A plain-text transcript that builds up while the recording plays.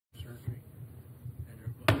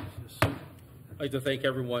I'd like to thank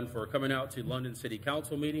everyone for coming out to London City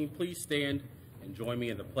Council meeting. Please stand and join me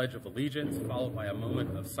in the Pledge of Allegiance, followed by a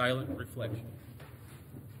moment of silent reflection.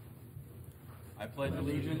 I pledge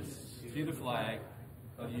allegiance to the flag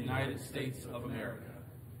of the United States of America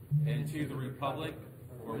and to the republic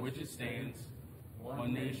for which it stands,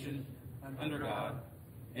 one nation, under God,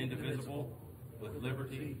 indivisible, with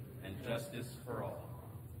liberty and justice for all.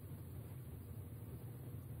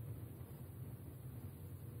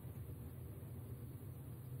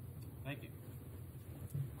 Thank you.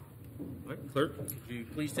 All right, clerk, would you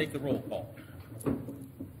please take the roll call?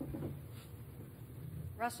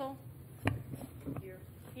 Russell? Here.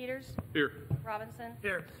 Peters? Here. Robinson?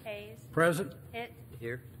 Here. Hayes? Present. Hitt?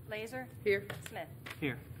 Here. Laser? Here. Smith?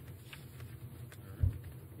 Here.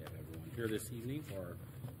 We have everyone here this evening for our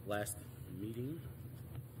last meeting.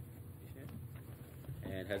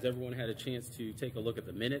 And has everyone had a chance to take a look at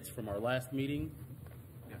the minutes from our last meeting?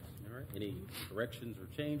 Yes. All right. Any corrections or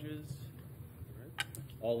changes? All right.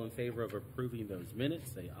 All in favor of approving those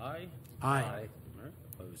minutes, say aye. Aye. All right.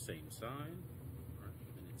 Opposed, same sign. All right.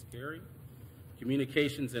 Minutes carry.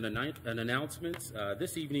 Communications and announcements.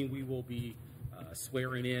 This evening we will be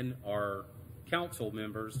swearing in our council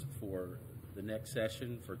members for the next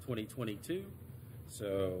session for 2022.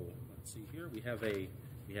 So let's see here. We have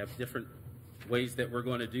different ways that we're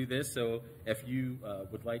going to do this. So if you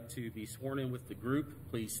would like to be sworn in with the group,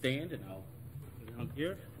 please stand and I'll go down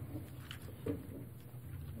here.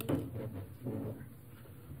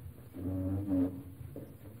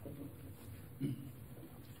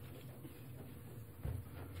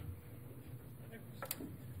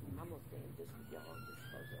 I'm gonna stand just as y'all just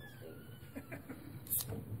supposed to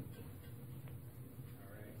stand. All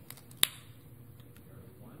right.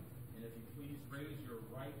 Everyone. And if you please raise your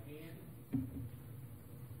right hand and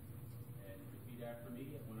repeat after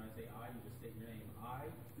me. When I say I, you just state your name. I,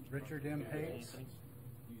 Richard M. Hayes, do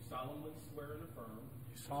solemnly swear and affirm,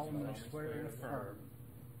 do solemnly swear and affirm,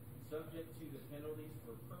 subject to the penalties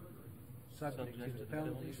for perjury, subject to the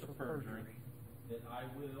penalties for perjury, that I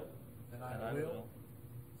will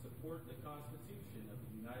support the Constitution of the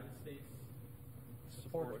United States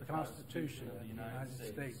support the Constitution of the United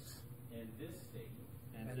States and this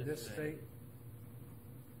state,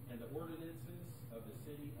 and the ordinances of the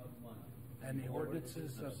City of London, and the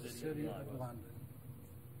ordinances of the City of London,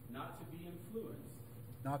 not to be influenced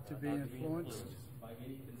not to be influenced by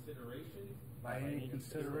any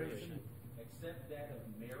consideration except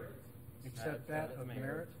that of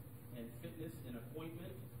merit and fitness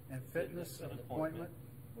in appointment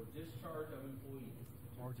or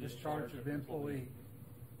discharge of employee,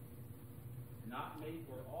 not make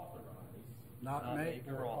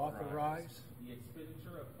or authorize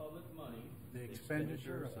the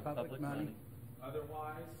expenditure of public money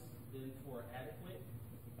otherwise than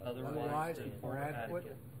for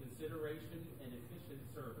adequate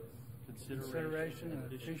consideration and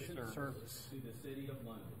efficient service to the City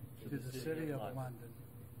of London,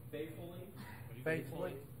 faithfully,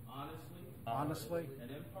 honestly,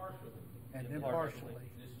 and impartially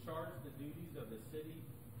discharge the duties of the City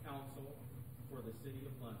Council for the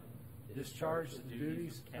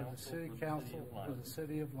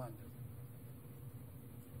City of London.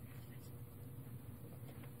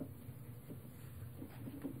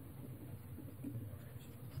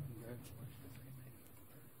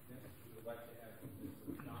 We would like to ask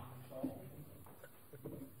Mr. John Saul.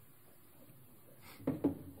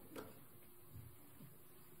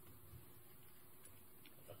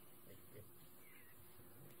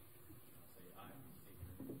 I,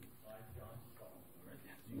 John Saul,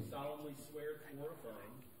 do solemnly swear or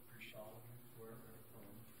affirm,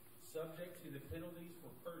 subject to the penalties for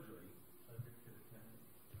perjury,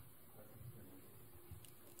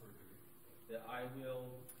 that I will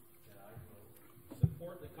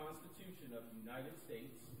support the Constitution of the United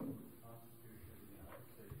States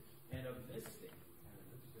and of this state,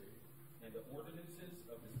 and the ordinances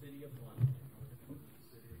of the City of London,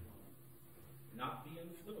 not be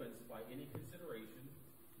influenced by any consideration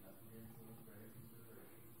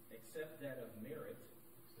except that of merit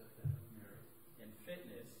and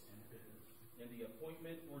fitness in the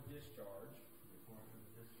appointment or discharge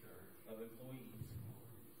of employees,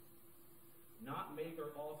 not make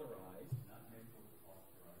or authorize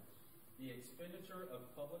the expenditure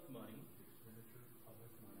of public money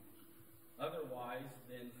otherwise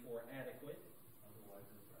than for adequate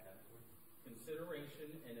consideration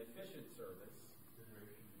and efficient service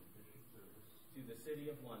to the City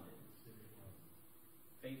of London,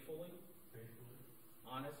 faithfully,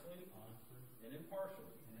 honestly, and impartially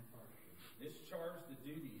discharge the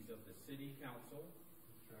duties of the City Council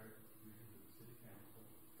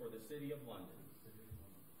for the City of London,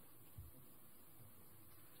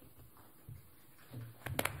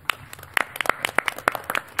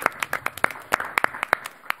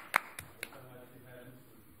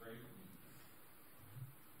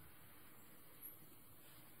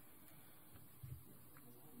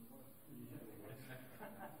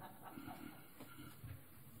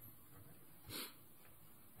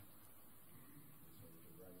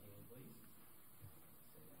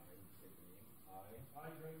 I,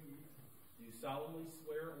 Greg Eads, do solemnly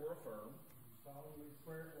swear or affirm, solemnly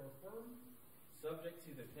swear or affirm, subject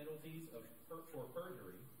to the penalties of for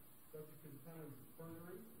perjury, subject to the penalties of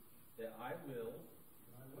perjury, that I will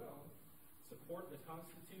that I will support the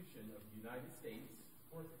Constitution of the United States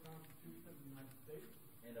support the Constitution of the United States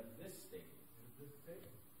and of this state, and of this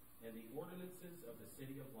state, and the ordinances of the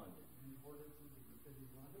City of London, and the ordinances of the City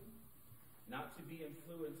of London, not to be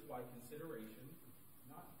influenced by consideration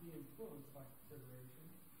not to be influenced by consideration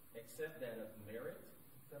except that of merit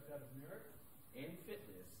except that of merit and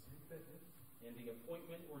fitness and fitness in the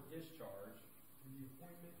appointment or discharge in the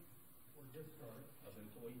appointment or discharge of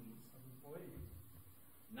employees, of employees,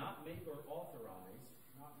 not make or authorize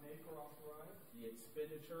not make or authorize the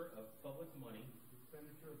expenditure of public money the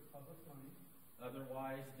expenditure of public money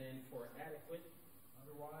otherwise than for adequate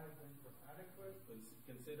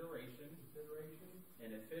consideration consideration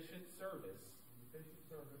and efficient service and efficient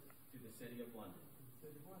service to the City of London. to the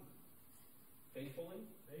City of London, Faithfully,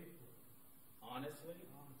 faithfully, honestly,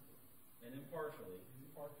 honestly, and impartially and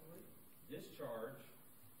impartially discharge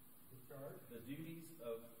discharge the duties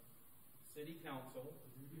of City Council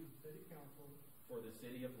the duties of City Council for the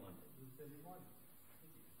City of London. to the City of London.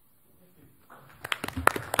 Thank you.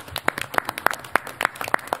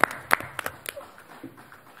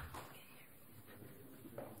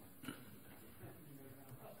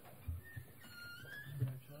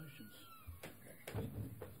 Congratulations.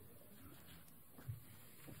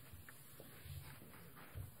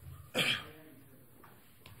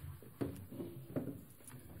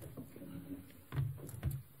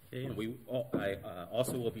 Okay, and I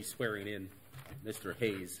also will be swearing in Mr.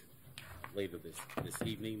 Hayes later this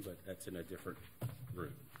evening, but that's in a different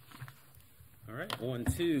room. All right, on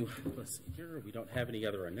to, let's see here, we don't have any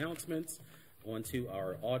other announcements. On to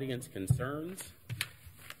our audience concerns.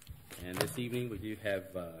 And this evening we do have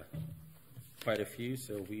quite a few,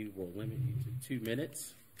 so we will limit you to 2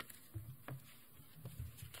 minutes.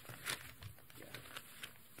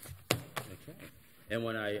 Okay. And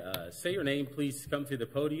when I say your name, please come to the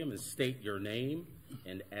podium and state your name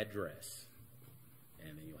and address.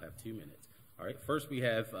 And then you'll have 2 minutes. All right, first we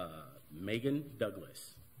have Megan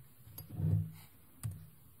Douglas.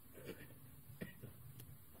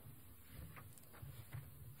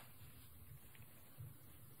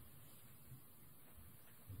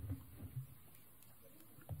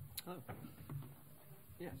 Oh,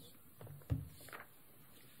 yes.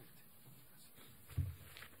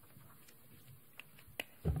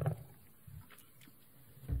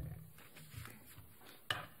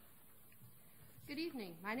 Good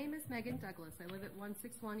evening. My name is Megan Douglas. I live at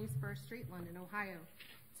 161 East 1st Street, London, Ohio.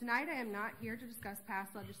 Tonight I am not here to discuss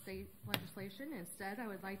past legislation. Instead, I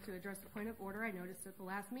would like to address a point of order I noticed at the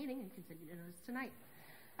last meeting and continue to notice tonight.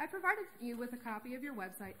 I provided you with a copy of your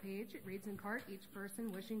website page. It reads in part, each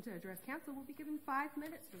person wishing to address council will be given 5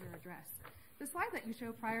 minutes for their address. The slide that you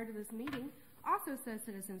show prior to this meeting also says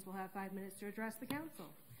citizens will have 5 minutes to address the council.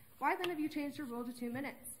 Why then have you changed your rule to 2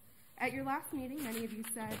 minutes? At your last meeting, many of you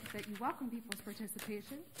said that you welcome people's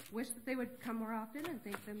participation, wish that they would come more often, and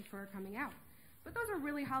thank them for coming out. But those are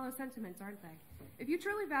really hollow sentiments, aren't they? If you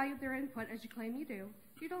truly valued their input, as you claim you do,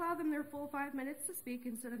 you'd allow them their full 5 minutes to speak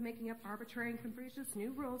instead of making up arbitrary and capricious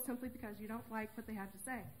new rules simply because you don't like what they have to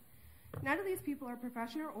say. None of these people are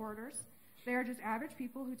professional orators. They are just average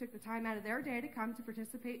people who took the time out of their day to come to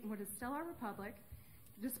participate in what is still our republic,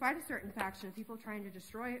 despite a certain faction of people trying to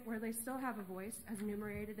destroy it, where they still have a voice, as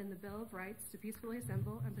enumerated in the Bill of Rights, to peacefully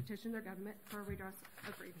assemble and petition their government for a redress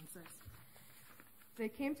of grievances. They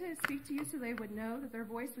came to speak to you so they would know that their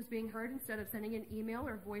voice was being heard instead of sending an email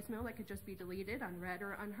or voicemail that could just be deleted, unread,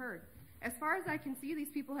 or unheard. As far as I can see,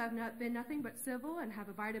 these people have been nothing but civil and have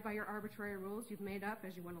abided by your arbitrary rules you've made up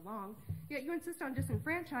as you went along, yet you insist on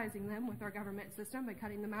disenfranchising them with our government system by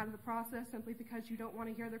cutting them out of the process simply because you don't want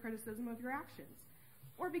to hear their criticism of your actions,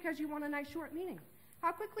 or because you want a nice short meeting.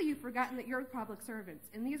 How quickly you've forgotten that you're public servants,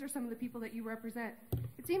 and these are some of the people that you represent.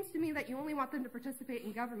 It seems to me that you only want them to participate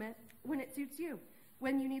in government when it suits you,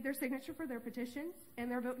 when you need their signature for their petitions and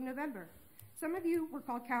their vote in November. Some of you were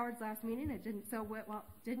called cowards last meeting. It didn't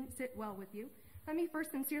sit well with you. Let me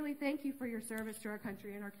first sincerely thank you for your service to our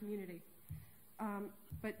country and our community.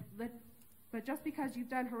 But just because you've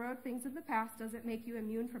done heroic things in the past doesn't make you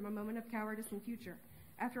immune from a moment of cowardice in future.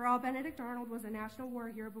 After all, Benedict Arnold was a national war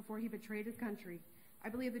hero before he betrayed his country. I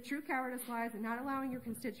believe the true cowardice lies in not allowing your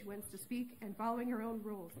constituents to speak and following your own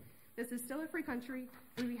rules. This is still a free country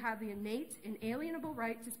where we have the innate, inalienable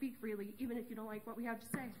right to speak freely, even if you don't like what we have to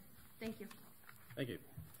say. Thank you. Thank you.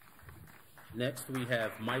 Next, we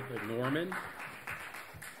have Michael Norman.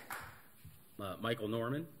 Michael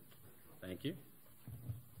Norman, thank you.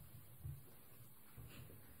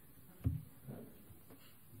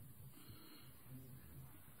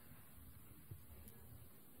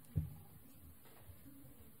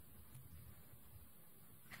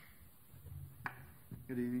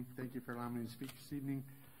 me to speak this evening.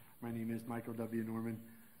 My name is Michael W. Norman.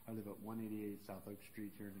 I live at 188 South Oak Street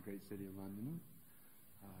here in the great city of London.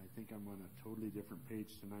 I think I'm on a totally different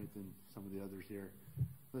page tonight than some of the others here.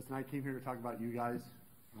 Listen, I came here to talk about you guys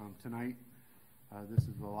tonight. This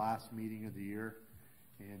is the last meeting of the year.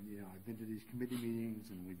 And, you know, I've been to these committee meetings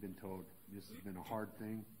and we've been told this has been a hard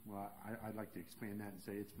thing. Well, I'd like to expand that and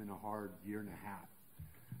say it's been a hard year and a half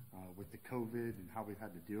with the COVID and how we've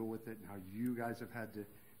had to deal with it and how you guys have had to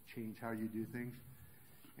change how you do things.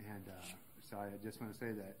 And so I just want to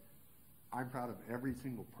say that I'm proud of every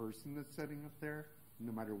single person that's sitting up there,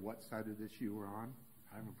 no matter what side of this you were on.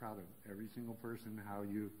 I'm proud of every single person, how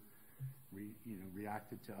you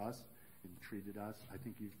reacted to us and treated us. I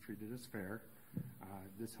think you've treated us fair.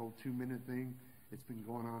 This whole 2-minute thing, it's been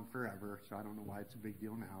going on forever, so I don't know why it's a big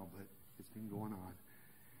deal now, but it's been going on.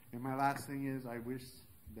 And my last thing is I wish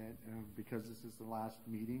that, because this is the last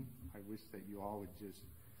meeting, I wish that you all would just,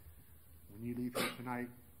 when you leave here tonight,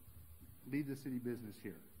 leave the city business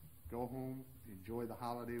here. Go home, enjoy the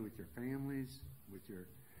holiday with your families, with your,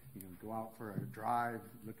 go out for a drive,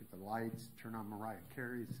 look at the lights, turn on Mariah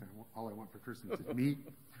Carey, say, all I want for Christmas is me,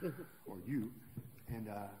 or you, and,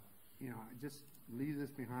 just leave this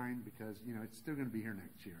behind because, it's still going to be here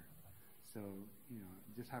next year. So,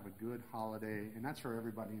 just have a good holiday, and that's for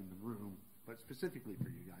everybody in the room, but specifically for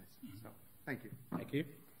you guys. So, thank you. Thank you.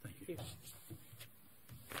 Thank you.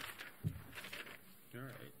 All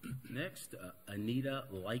right. Next, Anita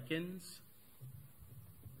Likens.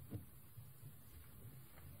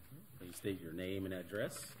 Please state your name and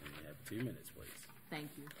address, and you have 2 minutes, please. Thank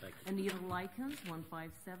you. Thank you. Anita Likens,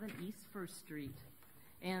 157 East First Street.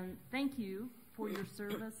 And thank you for your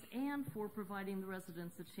service and for providing the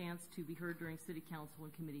residents a chance to be heard during City Council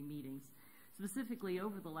and committee meetings, specifically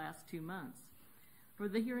over the last 2 months. For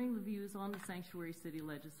the hearing the views on the sanctuary city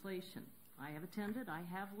legislation, I have attended, I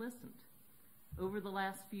have listened. Over the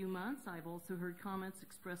last few months, I've also heard comments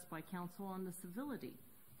expressed by council on the civility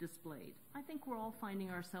displayed. I think we're all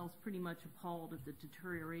finding ourselves pretty much appalled at the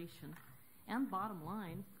deterioration and, bottom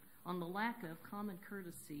line, on the lack of common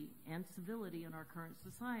courtesy and civility in our current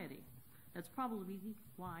society. That's probably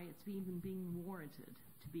why it's even being warranted,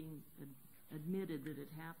 to being admitted that it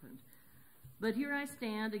happened. But here I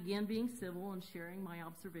stand, again being civil and sharing my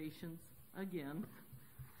observations again.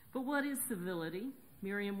 But what is civility?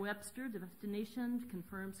 Merriam-Webster definition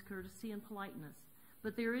confirms courtesy and politeness.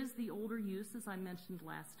 But there is the older use, as I mentioned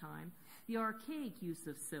last time, the archaic use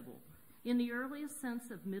of civil. In the earliest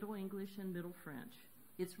sense of Middle English and Middle French,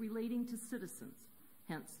 it's relating to citizens,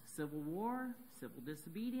 hence Civil War, civil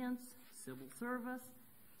disobedience, civil service.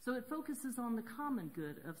 So it focuses on the common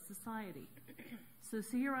good of society. So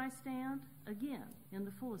here I stand, again, in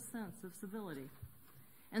the fullest sense of civility.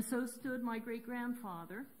 And so stood my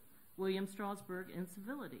great-grandfather, William Strasburg, in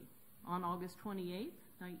civility. On August 28,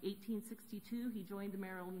 1862, he joined the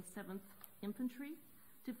Maryland 7th Infantry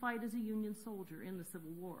to fight as a Union soldier in the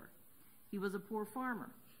Civil War. He was a poor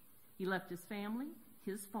farmer. He left his family,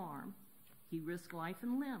 his farm. He risked life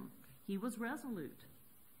and limb. He was resolute.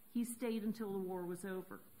 He stayed until the war was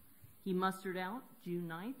over. He mustered out June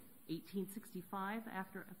 9th, 1865,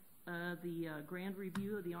 after the Grand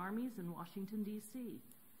Review of the Armies in Washington, D.C.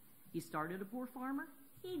 He started a poor farmer.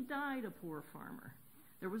 He died a poor farmer.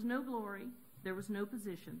 There was no glory. There was no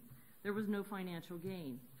position. There was no financial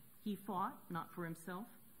gain. He fought, not for himself,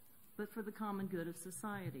 but for the common good of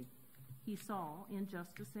society. He saw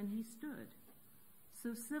injustice and he stood.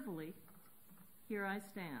 So civilly, here I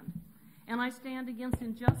stand. And I stand against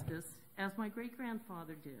injustice as my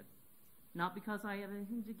great-grandfather did. Not because I have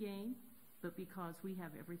anything to gain, but because we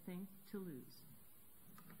have everything to lose.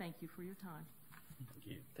 Thank you for your time. Thank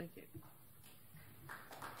you. Thank you.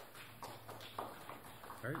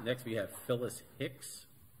 All right, next we have Phyllis Hicks.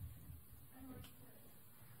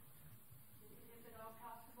 If at all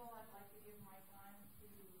possible, I'd like to give my time to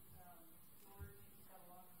George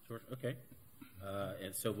Stellon. George, okay.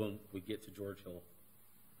 And so when we get to George Hill,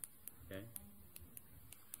 okay.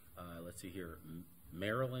 Let's see here,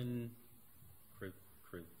 Marilyn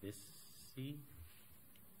Krivisi.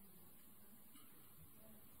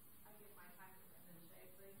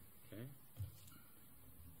 Okay.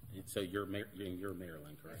 And so you're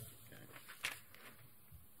Maryland, correct?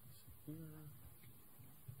 Okay.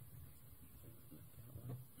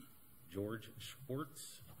 George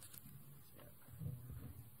Schwartz.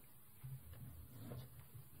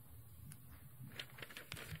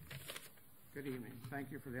 Good evening.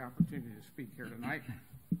 Thank you for the opportunity to speak here tonight.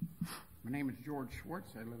 My name is George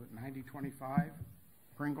Schwartz. I live at 9025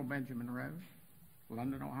 Pringle Benjamin Road,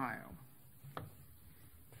 London, Ohio.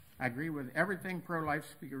 I agree with everything pro-life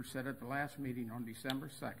speakers said at the last meeting on December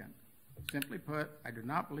 2nd Simply put, I do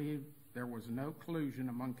not believe there was no collusion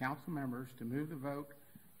among council members to move the vote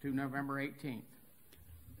to November 18th.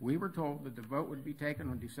 We were told that the vote would be taken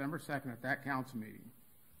on December 2nd at that council meeting.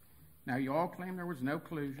 Now, you all claim there was no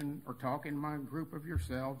collusion or talking among a group of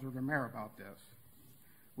yourselves or the mayor about this.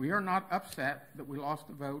 We are not upset that we lost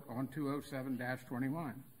the vote on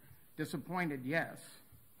 207-21. Disappointed, yes.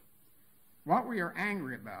 What we are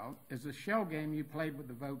angry about is the shell game you played with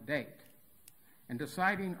the vote date and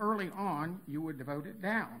deciding early on you would vote it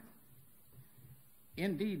down.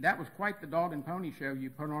 Indeed, that was quite the dog and pony show you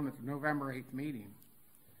put on at the November 8th meeting.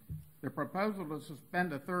 The proposal to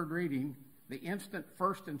suspend the third reading, the instant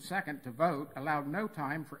first and second to vote, allowed no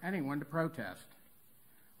time for anyone to protest.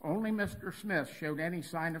 Only Mr. Smith showed any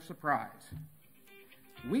sign of surprise.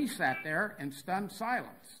 We sat there in stunned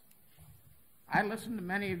silence. I listened to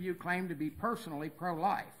many of you claim to be personally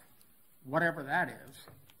pro-life, whatever that is.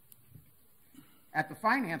 At the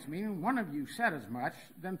finance meeting, one of you said as much,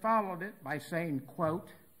 then followed it by saying, quote,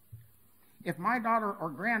 "If my daughter or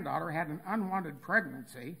granddaughter had an unwanted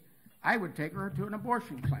pregnancy, I would take her to an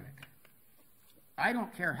abortion clinic." I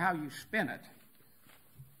don't care how you spin it.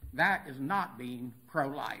 That is not being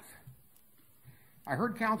pro-life. I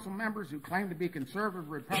heard council members who claim to be conservative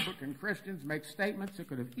Republican Christians make statements that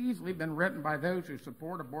could have easily been written by those who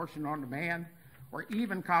support abortion on demand or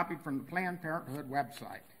even copied from the Planned Parenthood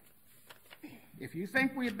website. If you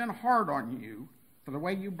think we have been hard on you for the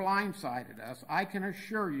way you blindsided us, I can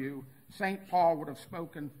assure you St. Paul would have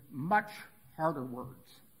spoken much harder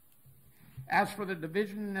words. As for the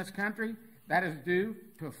division in this country, that is due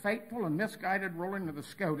to a fateful and misguided ruling of the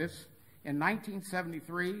SCOTUS in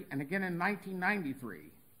 1973 and again in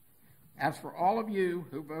 1993. As for all of you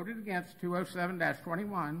who voted against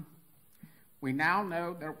 207-21, we now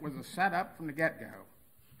know that it was a setup from the get-go.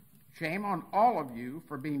 Shame on all of you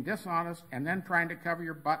for being dishonest and then trying to cover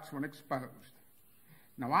your butts when exposed.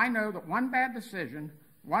 Now, I know that one bad decision,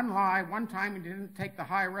 one lie, one time you didn't take the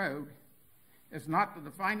high road is not the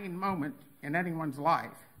defining moment in anyone's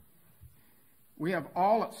life. We have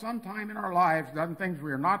all at some time in our lives done things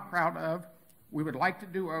we are not proud of, we would like to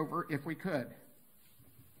do over if we could.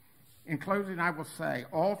 In closing, I will say,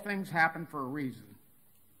 all things happen for a reason.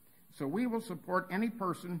 So we will support any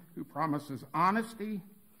person who promises honesty,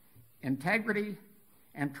 integrity,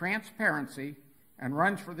 and transparency and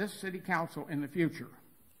runs for this city council in the future.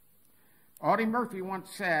 Audie Murphy once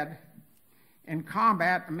said, "In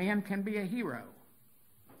combat, a man can be a hero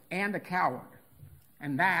and a coward,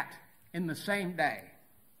 and that in the same day."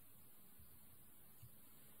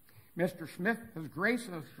 Mr. Smith has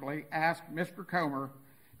graciously asked Mr. Comer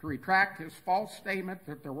to retract his false statement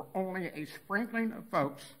that there were only a sprinkling of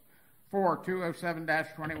folks for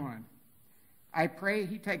 207-21. I pray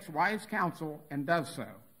he takes wise counsel and does so.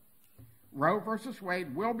 Roe versus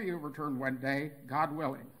Wade will be overturned one day, God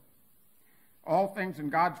willing. All things in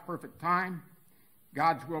God's perfect time.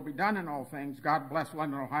 God's will be done in all things. God bless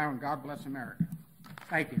London, Ohio, and God bless America.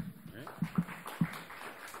 Thank you.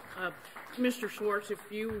 Mr. Schwartz, if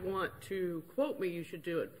you want to quote me, you should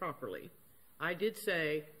do it properly. I did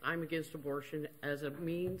say I'm against abortion as a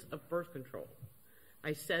means of birth control.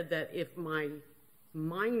 I said that if my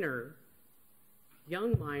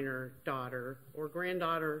young minor daughter or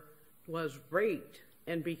granddaughter was raped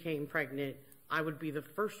and became pregnant, I would be the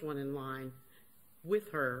first one in line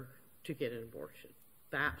with her to get an abortion.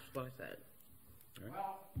 That's what I said.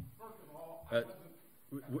 Well, first of all, I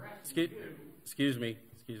wasn't excuse me.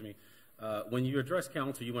 When you address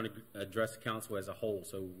council, you want to address the council as a whole,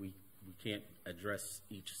 so we can't address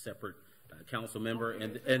each separate council member.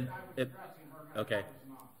 Okay.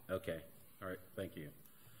 All right. Thank you.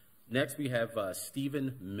 Next, we have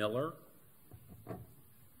Stephen Miller. All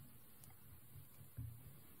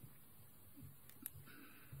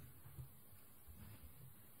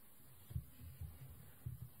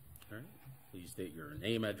right. Please state your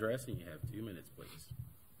name, address, and you have 2 minutes, please.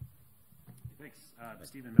 Thanks.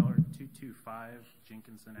 Stephen Miller, 225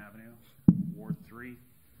 Jenkinson Avenue, Ward 3.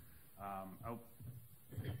 I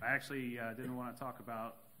actually didn't want to talk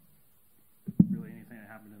about really anything that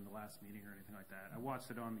happened in the last meeting or anything like that. I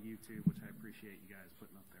watched it on the YouTube, which I appreciate you guys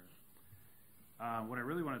putting up there. What I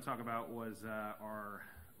really want to talk about was our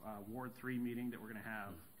Ward 3 meeting that we're going to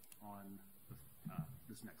have on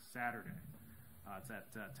this next Saturday. It's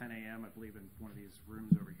at 10 a.m., I believe, in one of these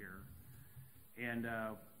rooms over here. And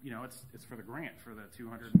it's for the grant for the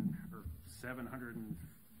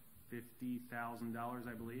 $750,000,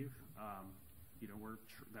 I believe.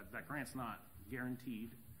 That grant's not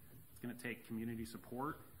guaranteed. It's going to take community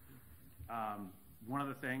support. One of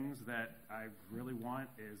the things that I really want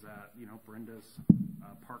is Brenda's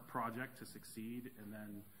park project to succeed, and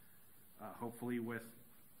then Hopefully with,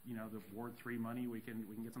 you know, the Ward 3 money, we can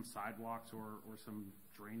get some sidewalks or some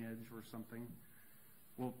drainage or something.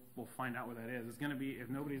 We'll find out what that is. It's going to be, if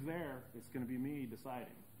nobody's there, it's going to be me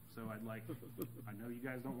deciding. So I know you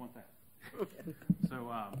guys don't want that.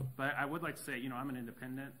 So, but I would like to say, you know, I'm an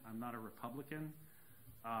independent. I'm not a Republican.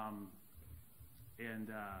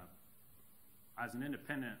 As an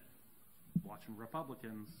independent, watching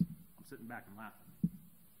Republicans, I'm sitting back and laughing.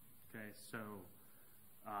 Okay, so,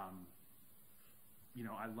 you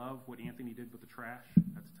know, I love what Anthony did with the trash. I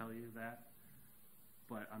have to tell you that.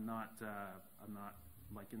 But I'm not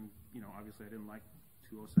liking, you know, obviously I didn't like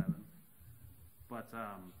 207. But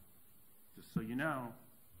just so you know,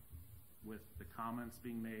 with the comments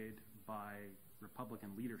being made by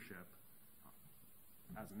Republican leadership,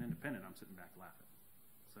 as an independent, I'm sitting back laughing.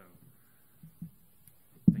 So,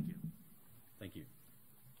 thank you. Thank you.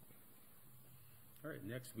 All right,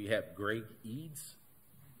 next we have Greg Eads.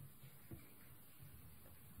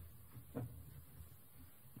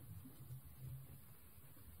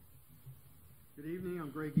 Good evening.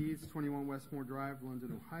 I'm Greg Eads, 21 Westmore Drive,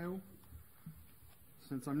 London, Ohio.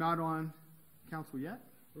 Since I'm not on council yet,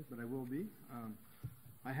 but I will be,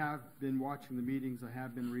 I have been watching the meetings. I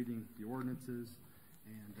have been reading the ordinances.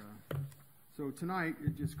 And so tonight,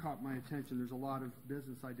 it just caught my attention. There's a lot of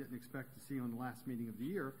business I didn't expect to see on the last meeting of the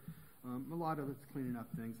year. A lot of it's cleaning up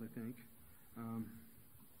things, I think.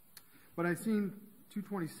 But I've seen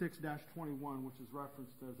 226-21, which is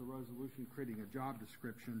referenced as a resolution creating a job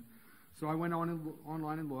description. So I went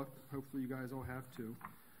online and looked. Hopefully you guys all have too.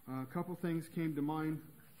 A couple things came to mind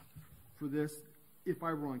for this. If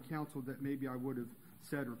I were on council, that maybe I would have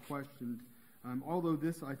said or questioned. Although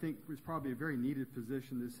this, I think, is probably a very needed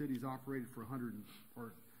position. The city's operated for 100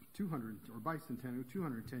 or 200 or bicentennial,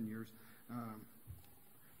 210 years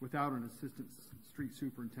without an assistant street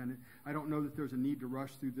superintendent. I don't know that there's a need to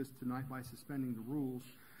rush through this tonight by suspending the rules.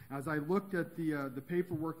 As I looked at the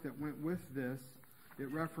paperwork that went with this, it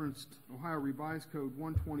referenced Ohio Revised Code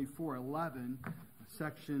 124.11,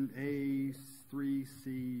 Section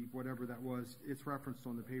A3C, whatever that was. It's referenced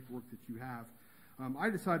on the paperwork that you have. I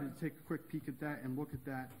decided to take a quick peek at that and look at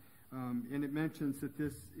that, and it mentions that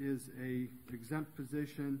this is a exempt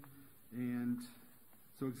position, and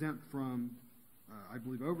so exempt from, I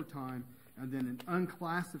believe, overtime, and then an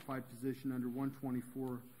unclassified position under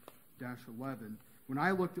 124-11. When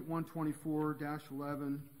I looked at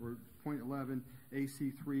 124-11 or .11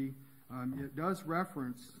 AC3, it does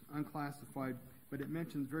reference unclassified, but it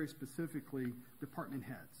mentions very specifically department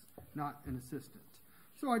heads, not an assistant.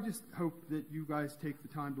 So I just hope that you guys take the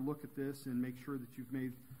time to look at this and make sure that you've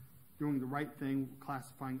made doing the right thing,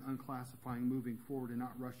 classifying, unclassifying, moving forward, and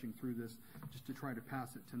not rushing through this just to try to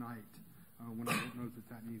pass it tonight when I don't know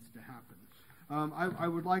that needs to happen. I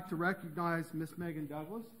would like to recognize Miss Megan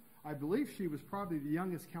Douglas. I believe she was probably the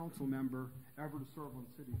youngest council member ever to serve on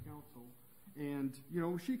city council. And, you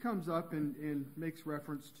know, she comes up and makes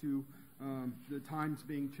reference to the times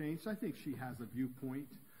being changed. I think she has a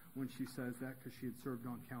viewpoint when she says that because she had served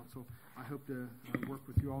on council. I hope to work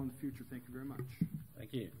with you all in the future. Thank you very much.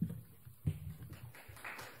 Thank you.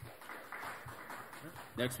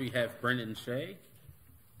 Next we have Brendan Shea.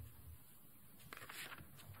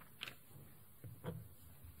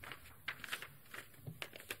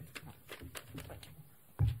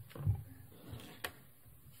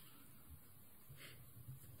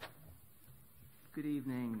 Good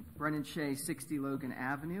evening. Brendan Shea, 60 Logan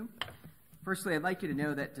Avenue. Firstly, I'd like you to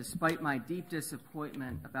know that despite my deep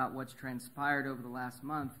disappointment about what's transpired over the last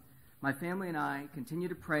month, my family and I continue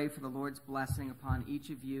to pray for the Lord's blessing upon each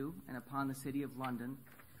of you and upon the city of London,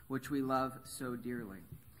 which we love so dearly.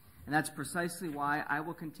 And that's precisely why I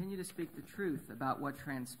will continue to speak the truth about what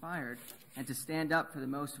transpired and to stand up for the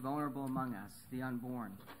most vulnerable among us, the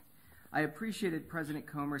unborn. I appreciated President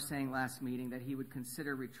Comer saying last meeting that he would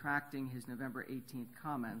consider retracting his November 18th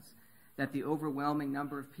comments that the overwhelming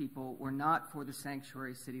number of people were not for the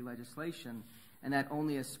sanctuary city legislation and that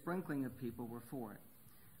only a sprinkling of people were for it.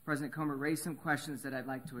 President Comer raised some questions that I'd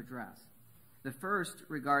like to address. The first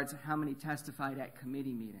regards how many testified at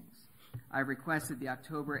committee meetings. I requested the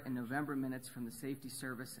October and November minutes from the Safety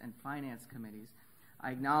Service and Finance Committees.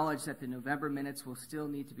 I acknowledge that the November minutes will still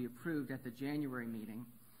need to be approved at the January meeting.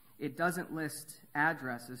 It doesn't list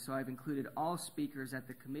addresses, so I've included all speakers at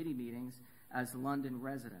the committee meetings as London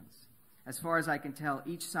residents. As far as I can tell,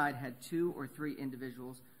 each side had 2 or 3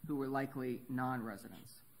 individuals who were likely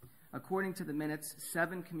non-residents. According to the minutes,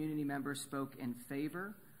 7 community members spoke in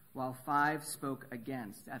favor, while 5 spoke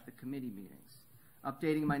against at the committee meetings.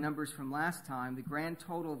 Updating my numbers from last time, the grand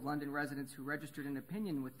total of London residents who registered an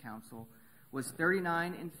opinion with council was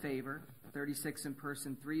 39 in favor, 36 in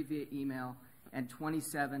person, 3 via email, and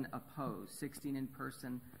 27 opposed, 16 in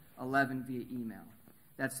person, 11 via email.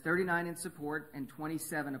 That's 39 in support and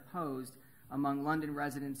 27 opposed among London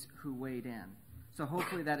residents who weighed in. So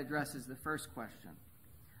hopefully that addresses the first question.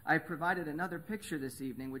 I provided another picture this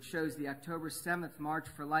evening which shows the October 7th March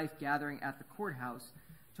for Life gathering at the courthouse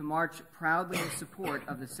to march proudly in support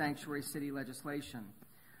of the sanctuary city legislation.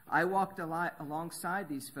 I walked alongside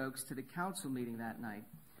these folks to the council meeting that night.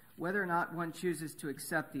 Whether or not one chooses to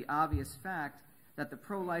accept the obvious fact that the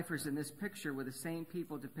pro-lifers in this picture were the same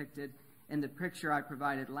people depicted in the picture I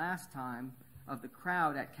provided last time of the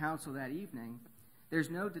crowd at council that evening, there's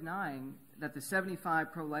no denying that the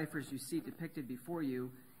 75 pro-lifers you see depicted before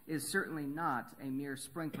you is certainly not a mere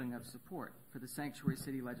sprinkling of support for the sanctuary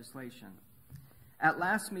city legislation. At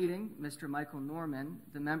last meeting, Mr. Michael Norman,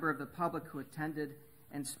 the member of the public who attended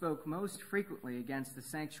and spoke most frequently against the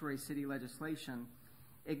sanctuary city legislation,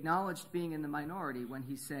 acknowledged being in the minority when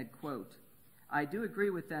he said, quote, "I do agree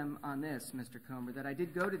with them on this, Mr. Comer, that I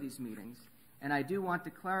did go to these meetings, and I do want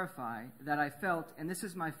to clarify that I felt, and this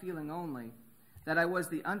is my feeling only, that I was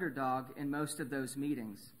the underdog in most of those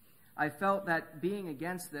meetings. I felt that being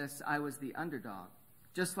against this, I was the underdog.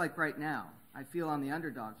 Just like right now, I feel I'm the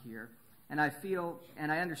underdog here, and I feel,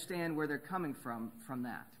 and I understand where they're coming from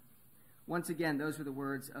that." Once again, those were the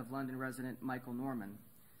words of London resident Michael Norman.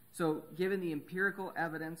 So given the empirical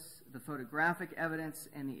evidence, the photographic evidence,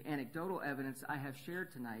 and the anecdotal evidence I have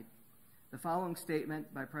shared tonight, the following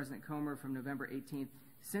statement by President Comer from November 18th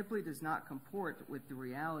simply does not comport with the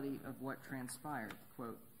reality of what transpired.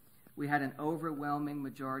 Quote, "We had an overwhelming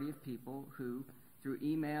majority of people who, through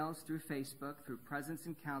emails, through Facebook, through presence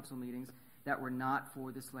in council meetings, that were not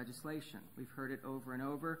for this legislation. We've heard it over and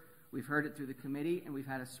over. We've heard it through the committee, and we've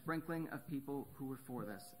had a sprinkling of people who were for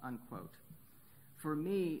this," unquote. For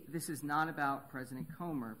me, this is not about President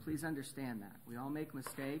Comer. Please understand that. We all make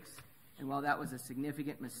mistakes, and while that was a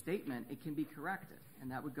significant misstatement, it can be corrected,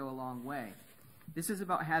 and that would go a long way. This is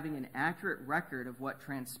about having an accurate record of what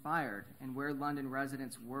transpired and where London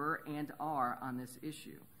residents were and are on this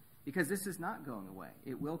issue, because this is not going away.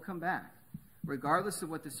 It will come back. Regardless of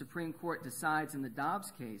what the Supreme Court decides in the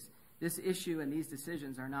Dobbs case, this issue and these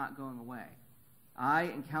decisions are not going away. I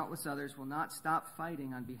and countless others will not stop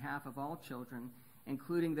fighting on behalf of all children,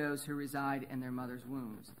 including those who reside in their mother's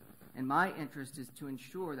wombs. And my interest is to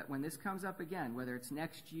ensure that when this comes up again, whether it's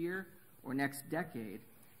next year or next decade,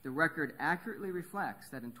 the record accurately reflects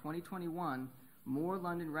that in 2021, more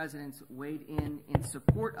London residents weighed in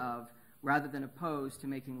support of rather than opposed to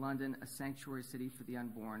making London a sanctuary city for the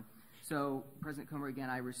unborn. So, President Comer, again,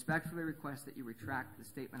 I respectfully request that you retract the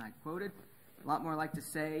statement I quoted. A lot more I'd like to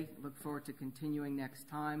say. Look forward to continuing next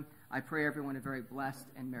time. I pray everyone a very blessed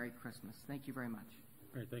and Merry Christmas. Thank you very much.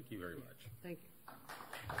 All right, thank you very much. Thank you.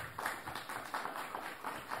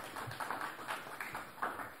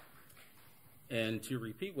 And to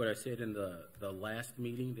repeat what I said in the last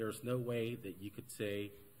meeting, there's no way that you could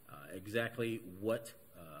say exactly what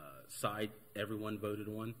side everyone voted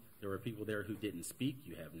on. There were people there who didn't speak.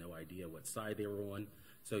 You have no idea what side they were on.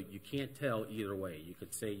 So you can't tell either way. You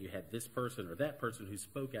could say you had this person or that person who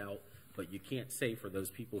spoke out, but you can't say for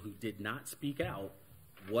those people who did not speak out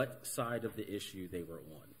what side of the issue they were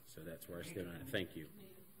on. So that's where I stand on it. Thank you.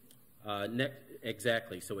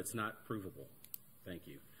 Exactly. So it's not provable. Thank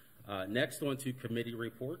you. Next on to committee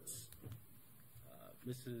reports.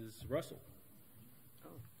 Mrs. Russell.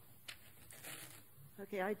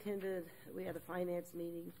 Okay, I attended, we had a finance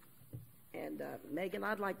meeting, and Megan,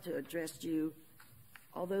 I'd like to address you.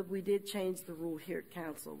 Although we did change the rule here at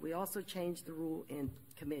council, we also changed the rule in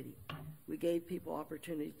committee. We gave people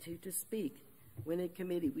opportunity to speak. When in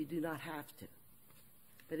committee, we do not have to.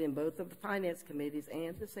 But in both of the finance committees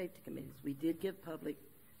and the safety committees, we did give public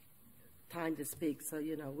time to speak. So,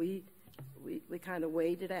 you know, we kind of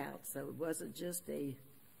weighed it out. So it wasn't just a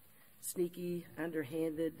sneaky,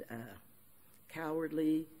 underhanded,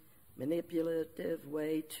 cowardly, manipulative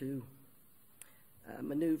way to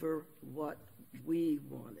maneuver what we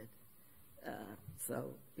wanted.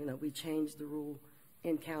 So, you know, we changed the rule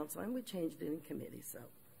in council and we changed it in committee. So.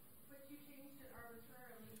 But you changed it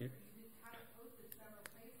arbitrarily. You kind of posted several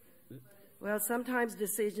places. Well, sometimes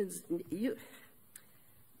decisions, you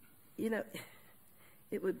know,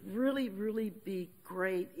 it would really, really be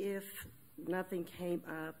great if nothing came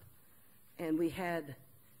up and we had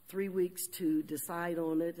 3 weeks to decide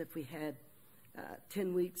on it, if we had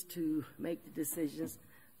 10 weeks to make the decisions.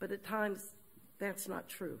 But at times, that's not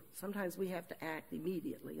true. Sometimes we have to act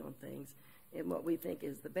immediately on things in what we think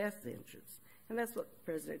is the best interest. And that's what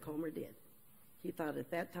President Comer did. He thought at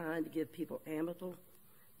that time to give people ample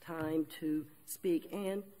time to speak,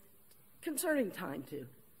 and concerning time too.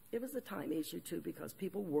 It was a time issue too, because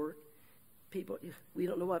people work, we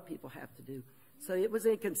don't know what people have to do. So it was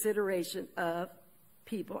in consideration of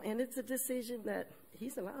people, and it's a decision that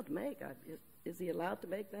he's allowed to make. Is he allowed to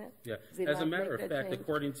make that? Yeah. Is he As allowed a to matter make of that fact, change?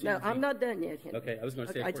 according to No, the- I'm not done yet, Henry. Okay, I was going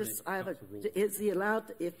to say, I according just, to I have a, council rules. is he allowed,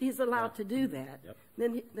 if he's allowed to do that,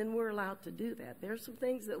 Yep. then we're allowed to do that. There are some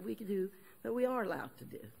things that we can do that we are allowed to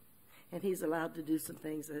do. And he's allowed to do some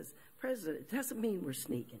things as president. It doesn't mean we're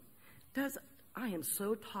sneaking. I am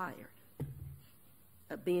so tired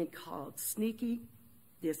of being called sneaky,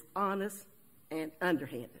 dishonest, and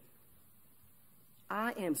underhanded.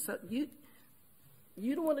 I am so,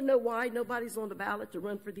 you don't want to know why nobody's on the ballot to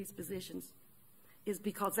run for these positions? Is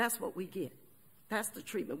because that's what we get. That's the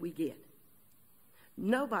treatment we get.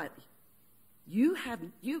 Nobody.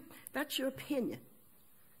 That's your opinion,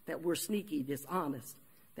 that we're sneaky, dishonest,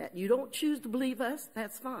 that you don't choose to believe us,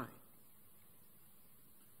 that's fine.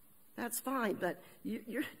 That's fine, but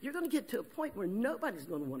you're going to get to a point where nobody's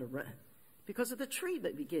going to want to run because of the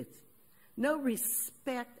treatment we get. No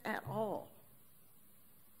respect at all.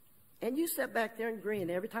 And you sit back there and grin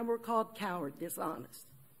every time we're called coward, dishonest.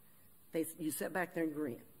 You sit back there and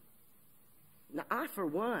grin. Now, I, for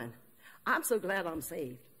one, I'm so glad I'm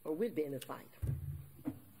saved, or we'd be in a fight.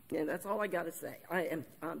 And that's all I got to say.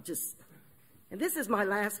 I'm just, and this is my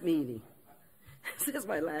last meeting. This is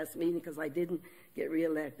my last meeting because I didn't get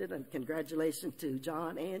reelected. And congratulations to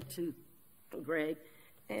John and to Greg.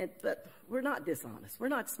 But we're not dishonest. We're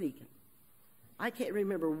not sneaking. I can't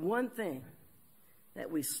remember one thing that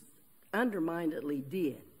we underminedly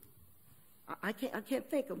did. I can't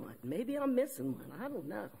think of one. Maybe I'm missing one. I don't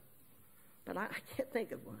know. But I can't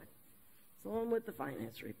think of one. So on with the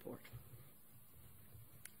finance report.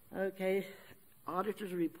 Okay,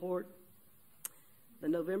 auditor's report. The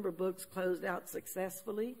November books closed out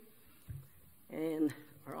successfully, and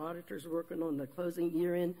our auditor's working on the closing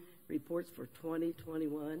year-end reports for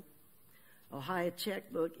 2021. Ohio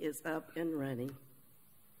checkbook is up and running.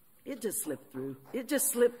 It just slipped through. It just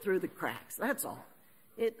slipped through the cracks, that's all.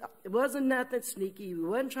 It wasn't nothing sneaky. We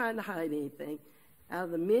wasn't trying to hide anything. Out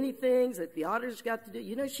of the many things that the auditor's got to do,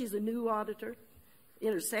 you know, she's a new auditor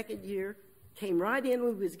in her second year, came right in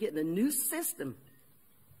when we was getting a new system.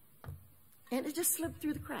 And it just slipped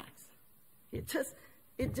through the cracks. It just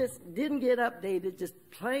didn't get updated, just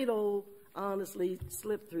plain old, honestly,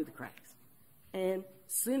 slipped through the cracks. And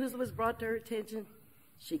as soon as it was brought to her attention,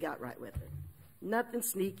 she got right with it. Nothing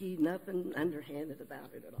sneaky, nothing underhanded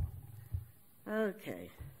about it at all. Okay,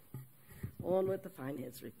 on with the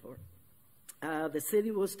finance report. The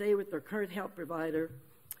city will stay with their current health provider,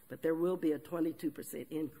 but there will be a 22%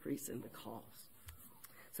 increase in the cost.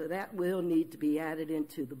 So that will need to be added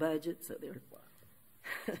into the budget. So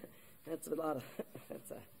that's a lot of,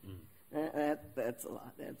 that's a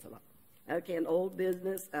lot. Okay, in old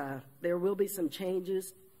business, there will be some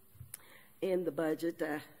changes in the budget,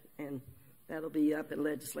 and that'll be up in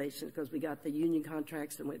legislation because we got the union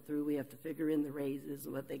contracts that went through. We have to figure in the raises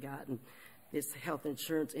and what they got and this health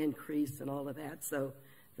insurance increase and all of that. So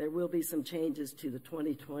there will be some changes to the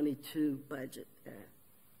 2022 budget,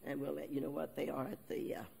 and we'll let you know what they are at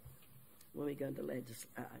the when we go into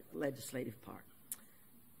legislative part.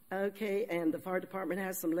 Okay, and the fire department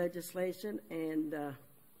has some legislation, and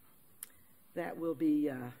that will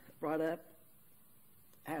be brought up,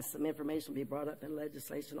 has some information be brought up in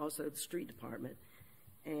legislation, also the street department.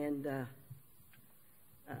 And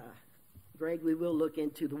Greg, we will look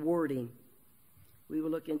into the wording. We will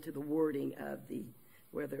look into the wording of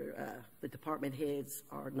whether the department heads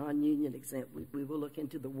are non-union exempt. We will look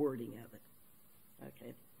into the wording of it.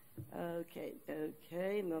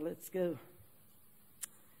 Okay, now let's go.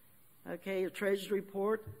 Okay, your treasurer's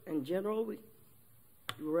report in general,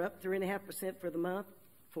 we're up 3.5% for the month,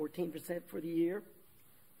 14% for the year.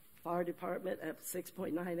 Fire department up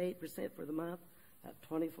 6.98% for the month, up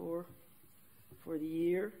 24% for the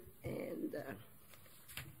year, and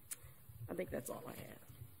I think that's all I have.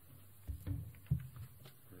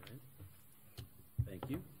 All right. Thank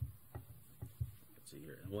you. Let's see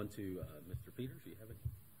here. And one to Mr. Peters. Do you have it?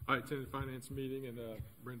 I attended the finance meeting, and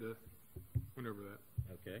Brenda went over that.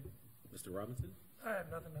 Okay. Mr. Robinson? I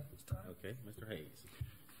have nothing at this time. Okay. Mr. Hayes?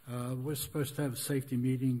 We're supposed to have a safety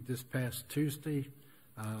meeting this past Tuesday.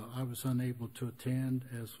 I was unable to attend,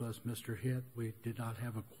 as was Mr. Hitt. We did not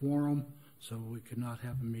have a quorum, so we could not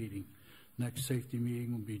have a meeting. Next safety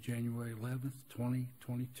meeting will be January 11th,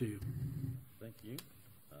 2022. Thank you.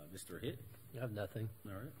 Mr. Hitt? I have nothing.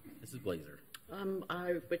 All right. Mrs. Blazer?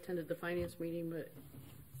 I attended the finance meeting, but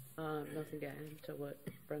nothing to add to what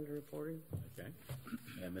Brenda reported. Okay.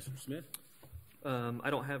 And Mr. Smith? I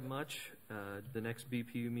don't have much. The next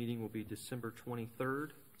BPU meeting will be December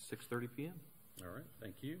 23rd, 6:30 p.m. All right,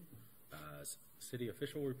 thank you. City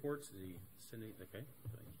official reports, the city, okay,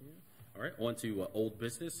 thank you. All right, on to old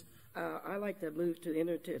business. I'd like to move to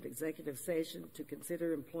enter into an executive session to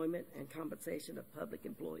consider employment and compensation of public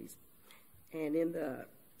employees. And in the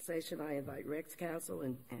session, I invite Rex Castle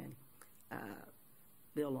and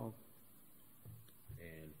Bill Long.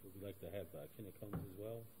 And would we like to have Kenna Combs as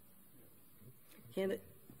well? Kenna,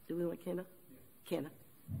 do we want Kenna? Kenna.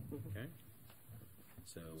 Okay.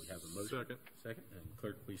 So we have a motion. Second. And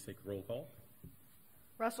clerk, please take the roll call.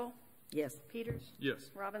 Russell? Yes. Peters?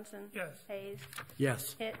 Yes. Robinson? Yes. Hayes?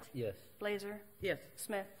 Yes. Hitt? Yes. Blazer? Yes.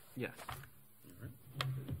 Smith? Yes. All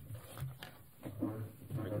right.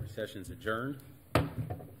 Regular session's adjourned.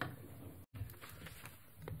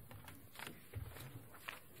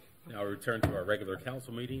 Now we return to our regular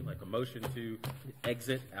council meeting, like a motion to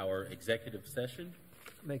exit our executive session.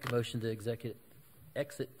 Make a motion to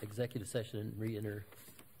exit executive session and re-enter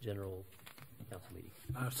general council meeting.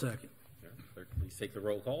 Second. Clerk, please take the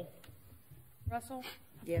roll call. Russell?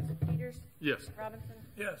 Yes. Peters? Yes. Robinson?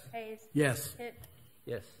 Yes. Hayes? Yes. Hitt?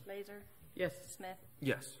 Yes. Blazer? Yes. Smith?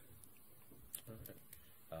 Yes.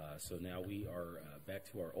 So now we are back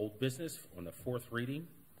to our old business on the fourth reading.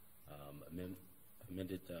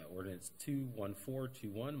 Amended ordinance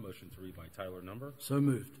 21421, motion to read by title number. So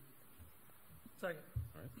moved. Second.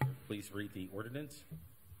 All right, clerk, please read the ordinance.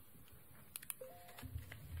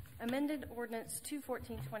 Amended ordinance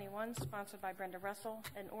 21421, sponsored by Brenda Russell,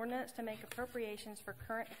 an ordinance to make appropriations for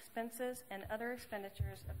current expenses and other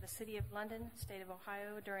expenditures of the City of London, State of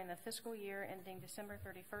Ohio during the fiscal year ending December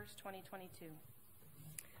 31st, 2022.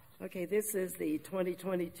 Okay, this is the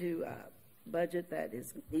 2022 budget that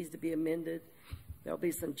needs to be amended. There'll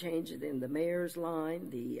be some changes in the mayor's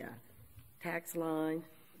line, the tax line,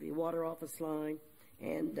 the water office line,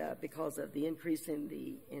 and because of the increase in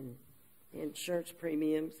the insurance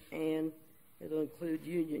premiums, and it'll include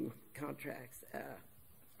union contracts.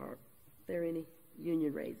 Are there any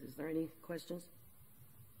union raises? Are there any questions?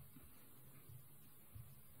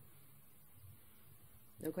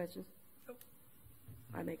 No questions? Nope.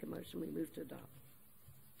 I make a motion, we move to adopt.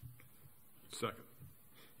 Second.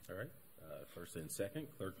 All right, first and second.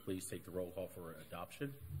 Clerk, please take the roll call for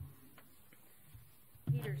adoption.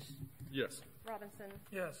 Peters? Yes. Robinson?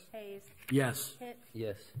 Yes. Hayes? Yes. Hitt?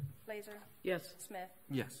 Yes. Blazer? Yes. Smith?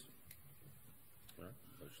 Yes. All right,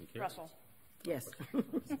 motion carries. Russell? Yes.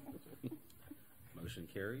 Motion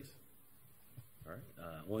carries. All right,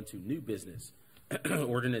 on to new business.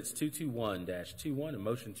 Ordinance 221-21, a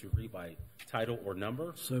motion to read by title or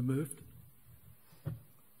number. So moved.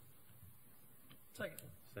 Second.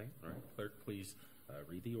 Second. All right, clerk, please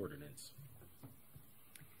read the ordinance.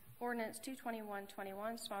 Ordinance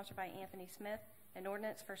 22121, sponsored by Anthony Smith, an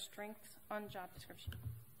ordinance for strengths on job description.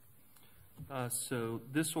 So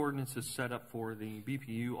this ordinance is set up for the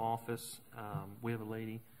BPU office. We have a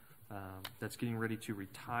lady that's getting ready to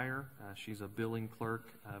retire. She's a billing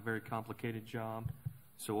clerk, a very complicated job.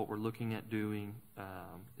 So what we're looking at doing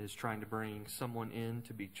is trying to bring someone in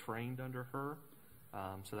to be trained under her,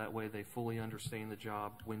 so that way they fully understand the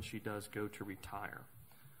job when she does go to retire.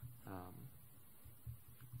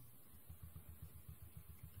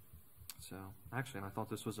 So actually, and I thought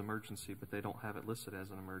this was emergency, but they don't have it listed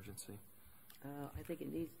as an emergency. I think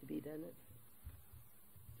it needs to be, doesn't it?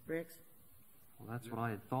 Rex? Well, that's what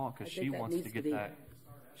I had thought, because she wants to get that.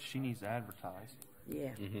 She needs to advertise.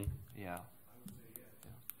 Yeah. Mm-hmm. Yeah.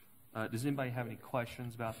 Does anybody have any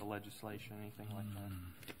questions about the legislation, anything like that?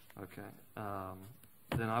 Okay.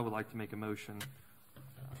 Then I would like to make a motion.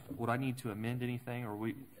 Would I need to amend anything, or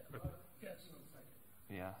we? Yes.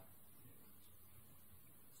 Yeah.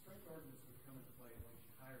 Strength ordinance would come into play when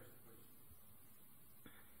she hires the person.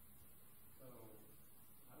 So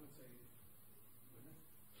I would say, wouldn't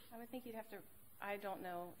it? I would think you'd have to, I don't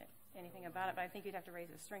know anything about it, but I think you'd have to raise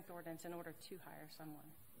a strength ordinance in order to hire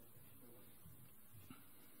someone.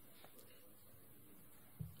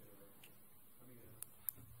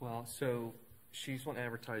 Well, so she's wanting to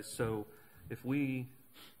advertise. So if we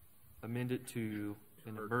amend it to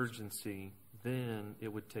an emergency, then it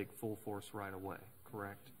would take full force right away,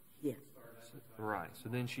 correct? Yes. Right. So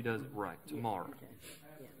then she does it right tomorrow. Okay.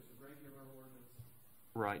 Yeah.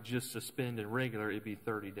 Right. Just suspend and regular, it'd be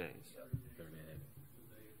 30 days. 30 days.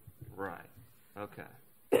 Right. Okay.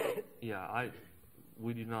 Yeah,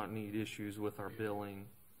 we do not need issues with our billing.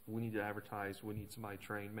 We need to advertise. We need somebody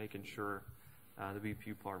trained, making sure the BPU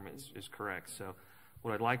department is correct. So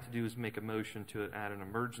what I'd like to do is make a motion to add an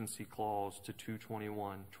emergency clause to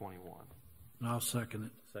 22121. I'll second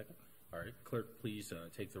it. Second. All right, clerk, please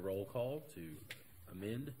take the roll call to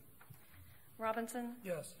amend. Robinson?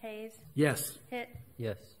 Yes. Hayes? Yes. Hitt?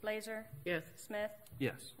 Yes. Blazer? Yes. Smith?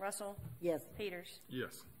 Yes. Russell? Yes. Peters?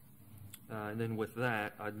 Yes. And then with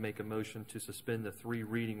that, I'd make a motion to suspend the 3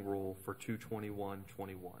 reading rule for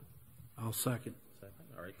 2/21/21. I'll second. Second.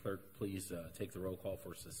 All right, clerk, please take the roll call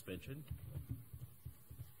for suspension.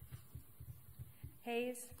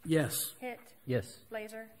 Hayes? Yes. Hitt? Yes.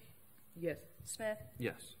 Blazer? Yes. Smith?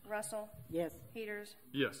 Yes. Russell? Yes. Peters?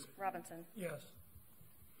 Yes. Robinson? Yes.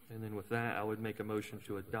 And then with that, I would make a motion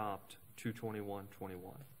to adopt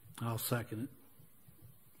 2/21/21. I'll second it.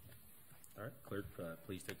 All right, clerk,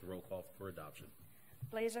 please take the roll call for adoption.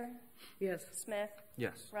 Blazer? Yes. Smith?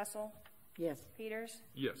 Yes. Russell? Yes. Peters?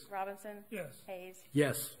 Yes. Robinson? Yes. Hayes?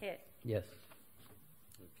 Yes. Hitt? Yes.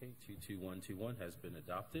 Okay, 22121 has been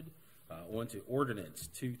adopted. On to ordinance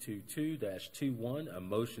 222-21, a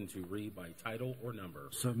motion to read by title or number.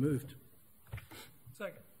 So moved.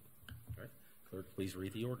 Second. All right, clerk, please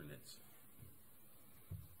read the ordinance.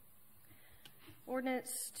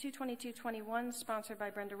 Ordinance 22221, sponsored by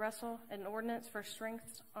Brenda Russell, an ordinance for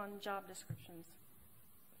strengths on job descriptions.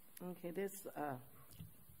 Okay, this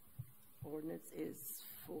ordinance is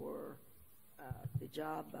for the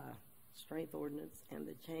job strength ordinance, and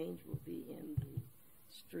the change will be in the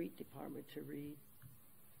street department to read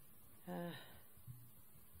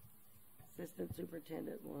assistant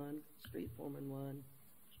superintendent 1, street foreman 1,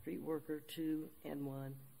 street worker 2 and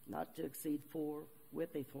 1, not to exceed 4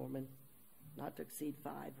 with a foreman, not to exceed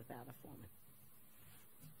 5 without a foreman.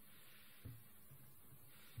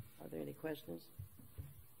 Are there any questions?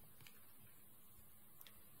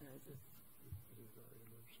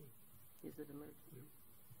 Is it emergency?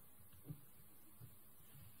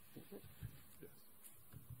 Is it? Yes.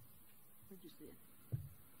 Where'd you see it?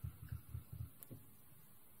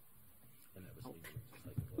 And that was legal, just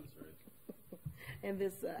like it was, right? And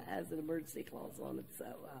this has an emergency clause on it,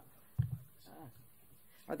 so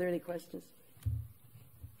are there any questions?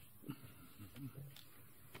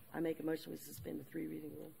 I make a motion we suspend the 3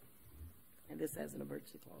 reading rule, and this has an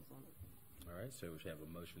emergency clause on it. All right, so we should have a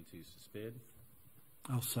motion to suspend.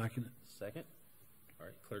 I'll second it. Second. All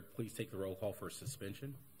right, clerk, please take the roll call for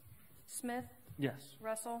suspension. Smith? Yes.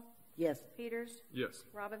 Russell? Yes. Peters? Yes.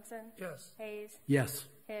 Robinson? Yes. Hayes? Yes.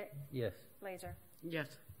 Hitt? Yes. Blazer?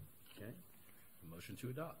 Yes. Okay. A motion to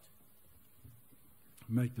adopt.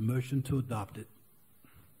 Make the motion to adopt it.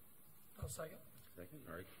 I'll second. Second.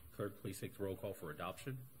 All right, clerk, please take the roll call for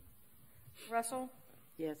adoption. Russell?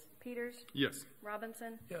 Yes. Peters? Yes.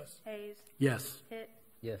 Robinson? Yes. Hayes? Yes. Hitt?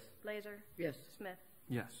 Yes. Blazer? Yes. Smith?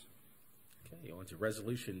 Yes. Okay, on to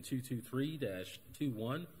resolution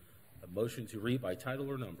 223-21, a motion to read by title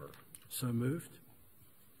or number. So moved.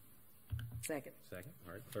 Second. Second.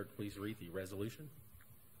 All right, clerk, please read the resolution.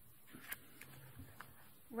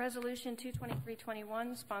 Resolution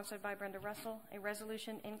 22321, sponsored by Brenda Russell, a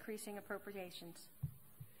resolution increasing appropriations.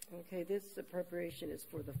 Okay, this appropriation is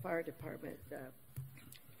for the fire department. There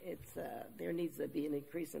needs to be an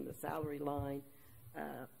increase in the salary line.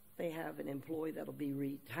 They have an employee that'll be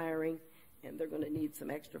retiring, and they're going to need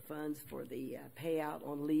some extra funds for the payout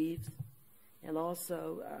on leaves. And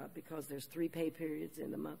also, because there's 3 pay periods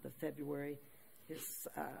in the month of February, his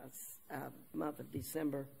month of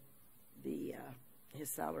December, his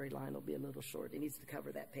salary line will be a little short. He needs to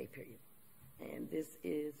cover that pay period. And this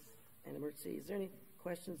is an emergency. Is there any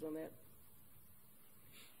questions on that?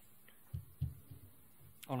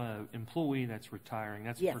 On an employee that's retiring,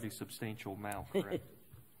 that's Yes. a pretty substantial amount, correct?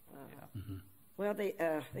 Yeah. Well, they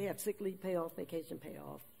have sick leave payoff, vacation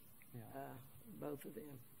payoff, Yeah. both of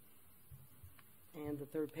them, and the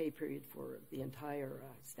 3rd pay period for the entire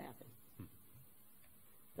staffing.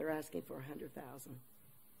 They're asking for $100,000,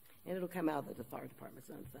 and it'll come out of the fire department's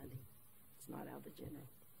own funding. It's not out of the general.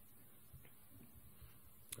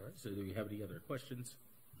 All right, so do we have any other questions?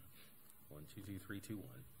 1, 2, 2, 3, 2,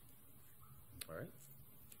 1. All right.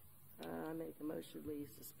 I make a motion we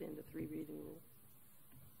suspend the 3 reading rule.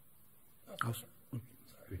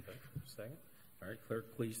 Second. All right,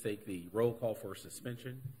 clerk, please take the roll call for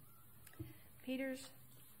suspension. Peters?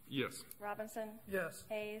 Yes. Robinson? Yes.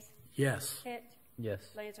 Hayes? Yes. Hitt? Yes.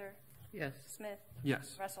 Blazer? Yes. Smith?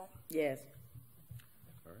 Yes. Russell? Yes.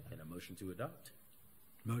 All right, and a motion to adopt.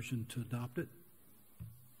 Motion to adopt it.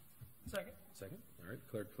 Second. Second. All right,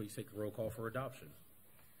 clerk, please take the roll call for adoption.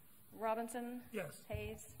 Robinson? Yes.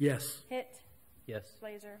 Hayes? Yes. Hitt? Yes.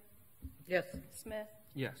 Blazer? Yes. Smith?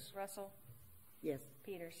 Yes. Russell? Yes.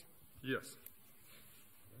 Peters? Yes.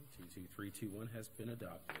 22321 has been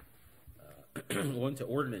adopted. On to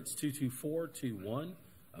ordinance 22421,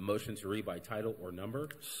 a motion to read by title or number.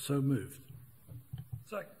 So moved.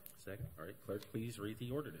 Second. Second. All right, clerk, please read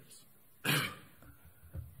the ordinance.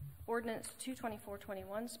 Ordinance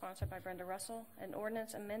 22421, sponsored by Brenda Russell, an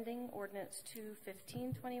ordinance amending Ordinance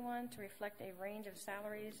 21521 to reflect a range of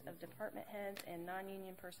salaries of department heads and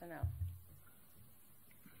non-union personnel.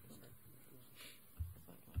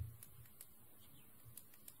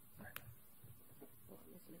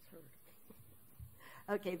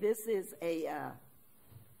 Okay, this is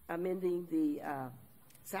amending the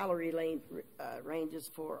salary ranges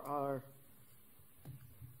for our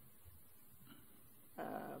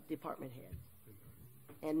department heads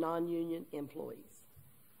and non-union employees.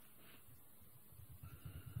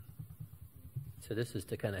 So this is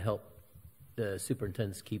to kind of help the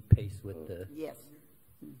superintendents keep pace with the. Yes.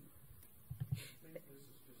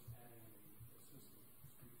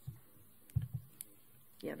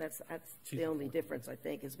 Yeah, that's the only difference, I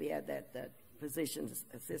think, is we add that position,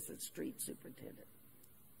 assistant street superintendent.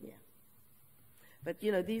 Yeah. But,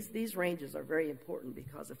 you know, these ranges are very important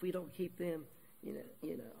because if we don't keep them,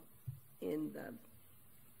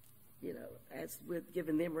 as with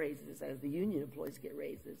giving them raises, as the union employees get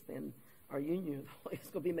raises, then our union employees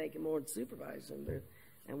will be making more than supervisors,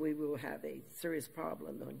 and we will have a serious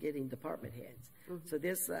problem on getting department heads. Mm-hmm. So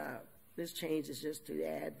this change is just to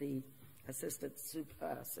add the assistant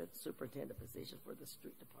superintendent position for the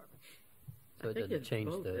street department. So it doesn't change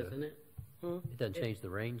both, the. Isn't it? It doesn't change the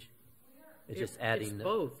range. It's just adding. It's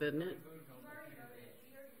both, isn't it?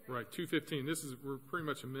 Right, 215. We're pretty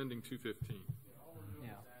much amending 215. Yeah.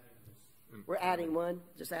 We're adding one,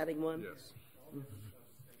 just adding one? Yes. Mm-hmm.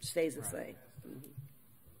 Stays the same. Mm-hmm.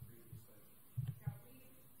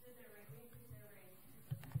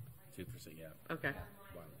 2%, yeah. Okay.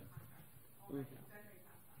 Mm-hmm.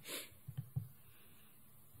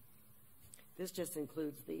 This just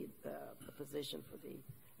includes the position for the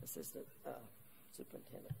assistant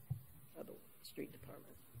superintendent of the street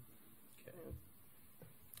department. Okay.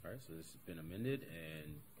 All right, so this has been amended,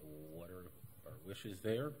 and what are our wishes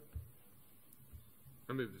there?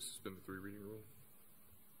 I move to suspend the 3 reading rule.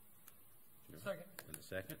 Second. And a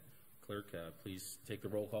second. Clerk, please take the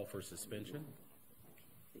roll call for suspension.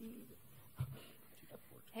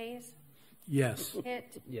 Hayes? Yes.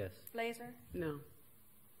 Hitt? Yes. Blazer? No.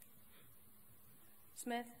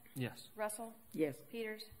 Smith? Yes. Russell? Yes.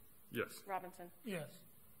 Peters? Yes. Robinson? Yes.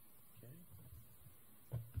 Okay.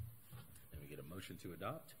 And we get a motion to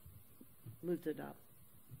adopt. Move to adopt.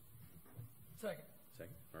 Second.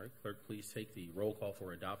 Second. All right, clerk, please take the roll call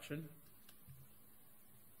for adoption.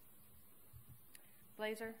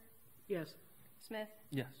 Blazer? Yes. Smith?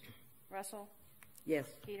 Yes. Russell?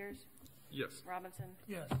 Yes. Peters? Yes. Robinson?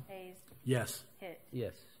 Yes. Hayes? Yes. Hitt?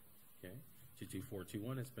 Yes. Okay.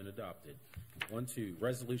 22421 has been adopted. 12,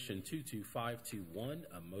 Resolution 22521,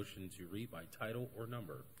 a motion to read by title or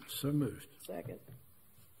number. So moved. Second.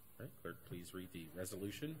 All right, clerk, please read the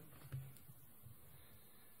resolution.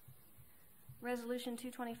 Resolution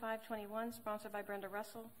 22521, sponsored by Brenda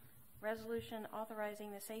Russell. Resolution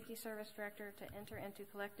authorizing the Safety Service Director to enter into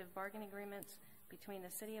collective bargaining agreements between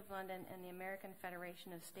the City of London and the American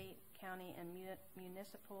Federation of State, County, and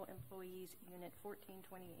Municipal Employees, Unit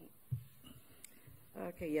 1428.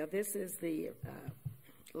 Okay, yeah, this is the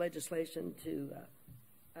legislation to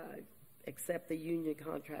accept the union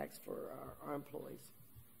contracts for our employees.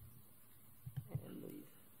 And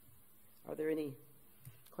are there any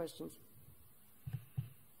questions?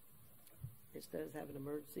 This does have an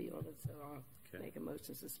emergency on it, so I'll make a motion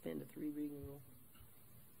to suspend the 3 reading rule.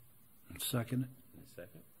 Second. And a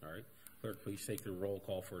second. All right. Clerk, please take the roll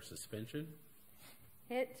call for suspension.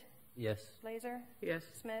 Hitt? Yes. Blazer? Yes.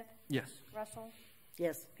 Smith? Yes. Russell?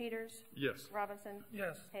 Yes. Peters? Yes. Robinson?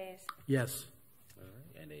 Yes. Hayes? Yes. All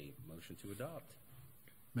right. And a motion to adopt.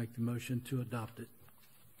 Make the motion to adopt it.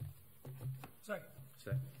 Second.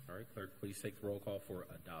 Second. All right. Clerk, please take the roll call for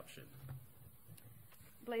adoption.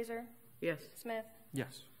 Blazer? Yes. Smith?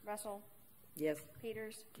 Yes. Russell? Yes.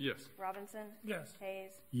 Peters? Yes. Robinson? Yes.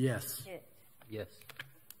 Hayes? Yes. Hitt? Yes.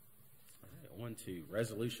 All right. 12,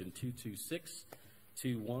 Resolution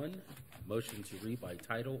 22621, motion to read by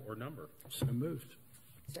title or number. So moved.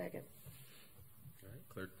 Second. All right.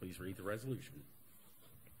 Clerk, please read the resolution.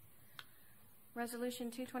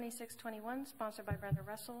 Resolution 22621, sponsored by Brenda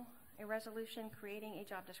Russell. A resolution creating a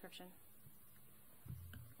job description.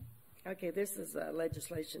 Okay, this is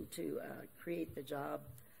legislation to create the job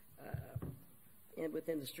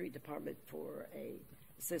within the street department for a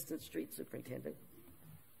assistant street superintendent.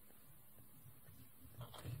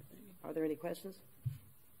 Are there any questions?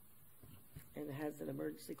 And it has an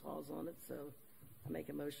emergency clause on it, so I make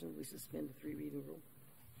a motion we suspend the 3 reading rule.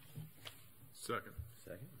 Second.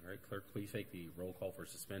 Second. All right. Clerk, please take the roll call for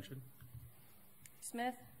suspension.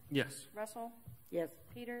 Smith? Yes. Russell, Yes.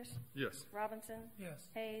 Peters, Yes. Robinson, Yes.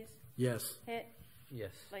 Hayes, Yes. Hitt,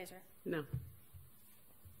 Yes. Blazer. No.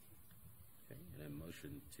 Okay, and a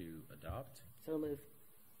motion to adopt. So move.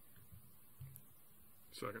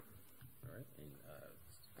 Second. All right, and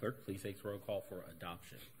clerk, please take the roll call for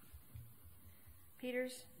adoption.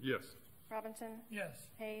 Peters, Yes. Robinson, Yes.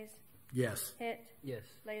 Hayes, Yes. Hitt, Yes.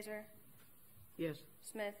 Blazer, Yes.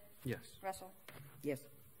 Smith, Yes. Russell. Yes.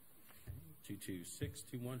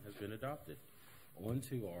 22621 has been adopted. On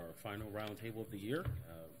to our final roundtable of the year.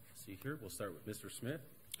 See here, we'll start with Mr. Smith.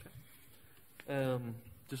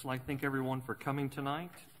 Just like to thank everyone for coming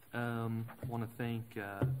tonight. Want to thank,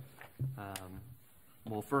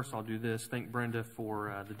 well, first I'll do this. Thank Brenda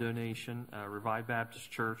for the donation. Revive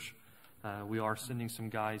Baptist Church. We are sending some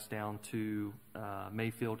guys down to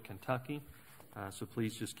Mayfield, Kentucky. So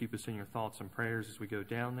please just keep us in your thoughts and prayers as we go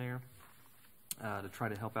down there to try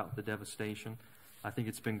to help out with the devastation. I think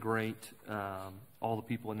it's been great. All the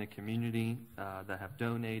people in the community that have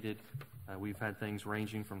donated. We've had things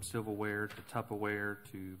ranging from silverware to Tupperware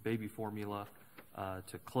to baby formula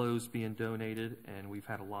to clothes being donated, and we've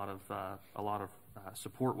had a lot of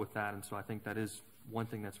support with that. And so I think that is one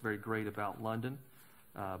thing that's very great about London.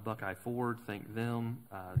 Buckeye Ford, thank them.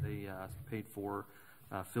 They paid for,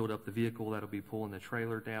 filled up the vehicle that'll be pulling the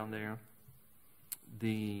trailer down there.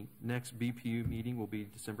 The next BPU meeting will be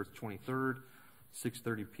December 23rd,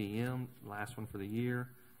 6:30 p.m., last one for the year.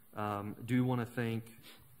 Do want to thank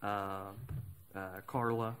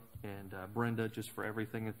Carla and Brenda just for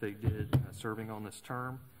everything that they did serving on this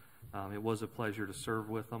term. It was a pleasure to serve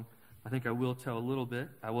with them. I think I will tell a little bit.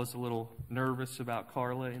 I was a little nervous about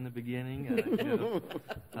Carla in the beginning,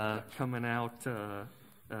 coming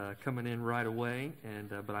in right away,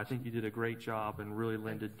 but I think you did a great job and really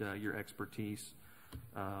lended your expertise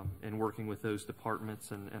in working with those departments,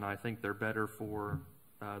 and I think they're better for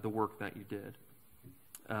the work that you did.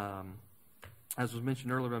 As was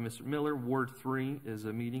mentioned earlier by Mr. Miller, Ward 3 is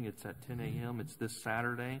a meeting. It's at 10 a.m. It's this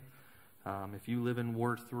Saturday. If you live in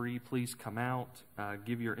Ward 3, please come out,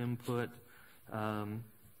 give your input.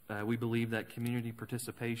 We believe that community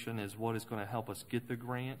participation is what is going to help us get the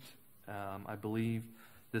grant. I believe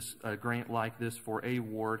this grant like this for a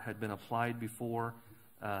ward had been applied before.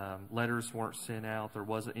 Letters weren't sent out. There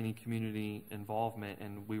wasn't any community involvement,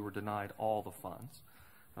 and we were denied all the funds.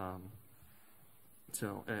 And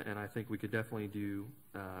I think we could definitely do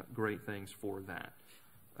great things for that.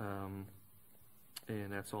 And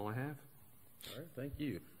that's all I have. All right, thank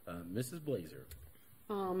you. Mrs. Blazer.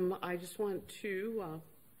 I just want to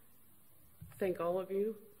thank all of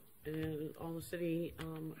you and all the city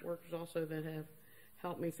workers also that have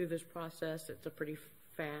helped me through this process. It's a pretty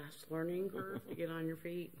fast learning curve to get on your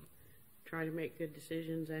feet, try to make good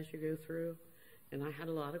decisions as you go through. And I had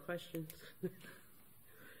a lot of questions.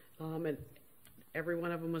 And every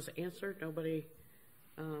one of them was answered. Nobody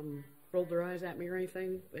rolled their eyes at me or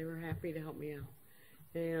anything. They were happy to help me out.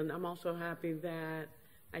 And I'm also happy that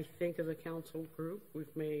I think as a council group,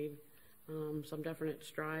 we've made some definite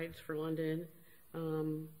strides for London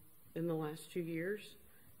in the last 2 years.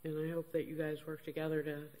 And I hope that you guys work together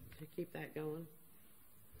to keep that going.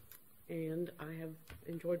 And I have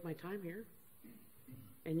enjoyed my time here.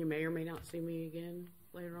 And you may or may not see me again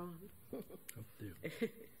later on.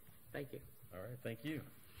 Thank you. All right, thank you.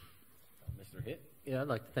 Mr. Hitt? Yeah, I'd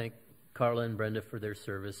like to thank Carla and Brenda for their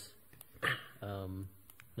service.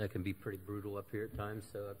 That can be pretty brutal up here at times,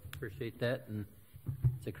 so I appreciate that. And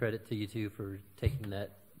it's a credit to you two for taking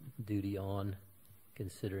that duty on,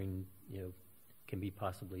 considering, can be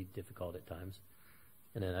possibly difficult at times.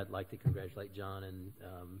 And then I'd like to congratulate John and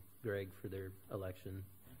Greg for their election,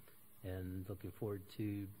 and looking forward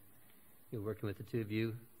to working with the two of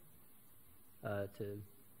you to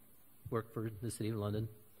work for the City of London.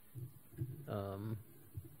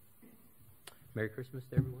 Merry Christmas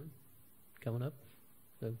to everyone coming up.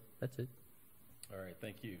 So that's it. All right,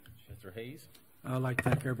 thank you. Mr. Hayes? I'd like to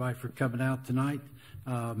thank everybody for coming out tonight.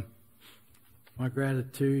 My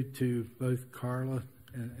gratitude to both Carla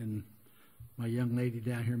and my young lady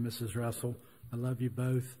down here, Mrs. Russell. I love you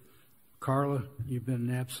both. Carla, you've been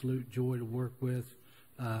an absolute joy to work with.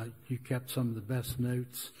 You kept some of the best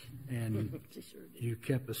notes, and you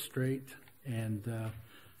kept us straight. And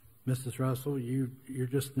Mrs. Russell, you're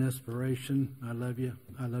just an inspiration. I love you.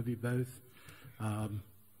 I love you both.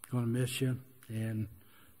 Going to miss you, and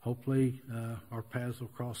hopefully our paths will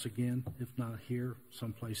cross again, if not here,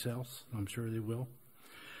 someplace else. I'm sure they will.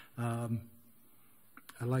 I'd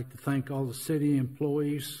like to thank all the city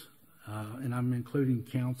employees, and I'm including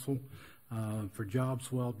council, for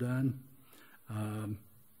jobs well done.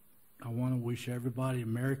 I want to wish everybody a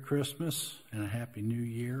Merry Christmas and a Happy New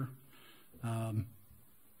Year. I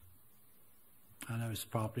know it's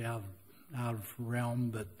probably out of realm,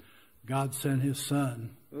 but God sent His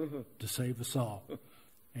Son to save us all.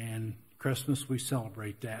 And Christmas, we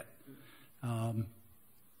celebrate that.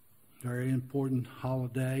 Very important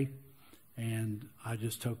holiday, and I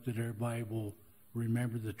just hope that everybody will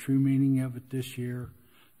remember the true meaning of it this year.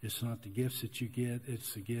 It's not the gifts that you get,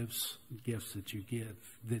 it's the gifts that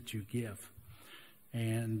you give.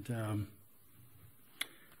 And I'd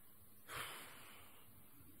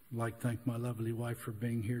like to thank my lovely wife for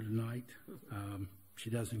being here tonight. She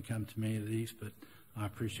doesn't come to many of these, but I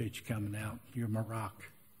appreciate you coming out. You're my rock,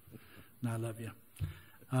 and I love you.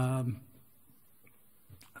 I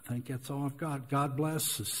think that's all I've got. God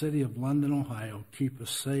bless the city of London, Ohio. Keep us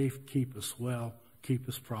safe, keep us well, keep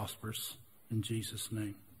us prosperous. In Jesus'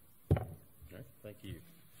 name. Okay, thank you.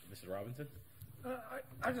 Mrs. Robinson?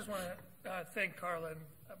 I just want to thank Carla and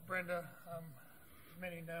Brenda. As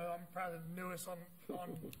many know, I'm probably the newest on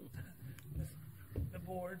the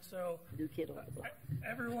board, so new kid on the block.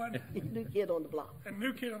 Everyone, new kid on the block. A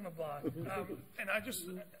new kid on the block. And I just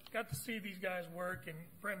got to see these guys work, and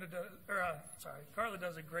Carla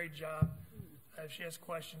does a great job. If she has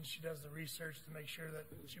questions, she does the research to make sure that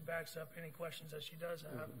she backs up any questions that she does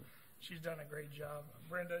have. She's done a great job.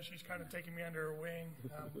 Brenda, she's kind of taken me under her wing.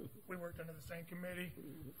 We worked under the same committee.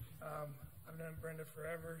 I've known Brenda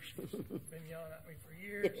forever. She's been yelling at me for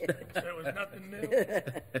years, so it was nothing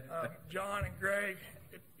new. John and Greg,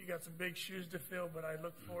 you got some big shoes to fill, but I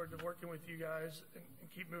look forward to working with you guys and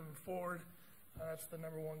keep moving forward. That's the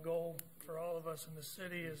number one goal for all of us in the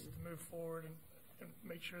city, is to move forward and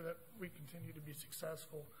make sure that we continue to be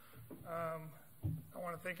successful. I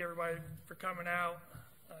want to thank everybody for coming out.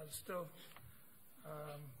 Still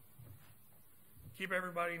keep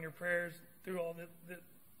everybody in your prayers through all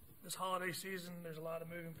this holiday season. There's a lot of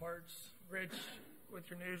moving parts. Rich, with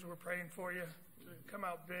your news, we're praying for you to come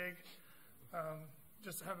out big.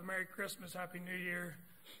 Just have a Merry Christmas, Happy New Year.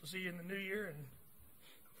 We'll see you in the new year, and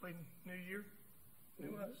hopefully New Year,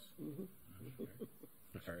 new us.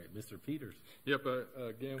 All right, Mr. Peters. Yep,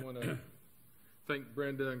 again, want to thank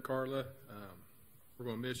Brenda and Carla. We're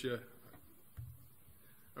going to miss you.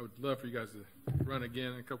 I would love for you guys to run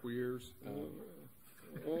again in a couple years.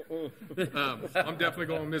 I'm definitely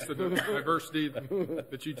going to miss the diversity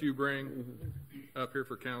that you two bring up here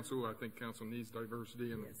for council. I think council needs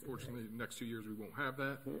diversity, and unfortunately, the next 2 years we won't have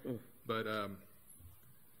that. But I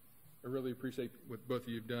really appreciate what both of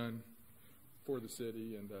you have done for the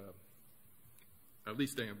city, and at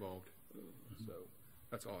least stay involved. So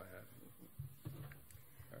that's all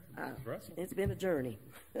I have. It's been a journey.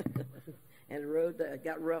 And the road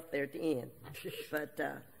got rough there at the end. But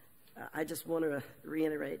I just want to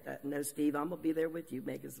reiterate that, no, Steve, I'm going to be there with you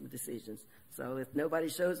making some decisions. So if nobody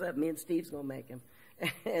shows up, me and Steve's going to make them.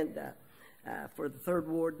 And for the third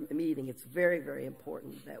ward meeting, it's very, very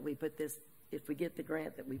important that we put this, if we get the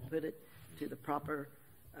grant, that we put it to the proper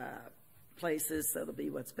places, so it'll be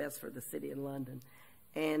what's best for the city of London.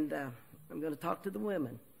 And I'm going to talk to the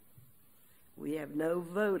women. We have no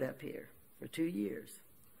vote up here for 2 years.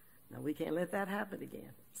 Now, we can't let that happen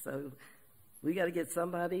again. So we got to get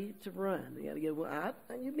somebody to run. We got to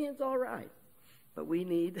get you men's all right. But we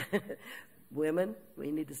need women.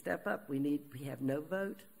 We need to step up. We have no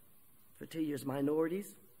vote for 2 years.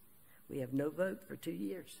 Minorities, we have no vote for 2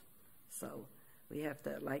 years. So we have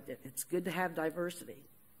to, it's good to have diversity.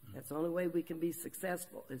 That's the only way we can be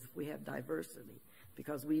successful, is if we have diversity,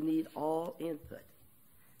 because we need all input.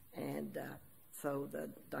 And so the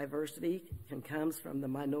diversity comes from the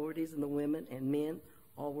minorities and the women and men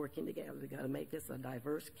all working together. We've got to make this a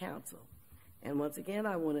diverse council. And once again,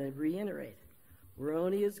 I want to reiterate, we're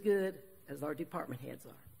only as good as our department heads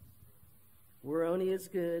are. We're only as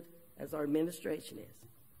good as our administration is.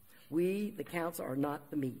 We, the council, are not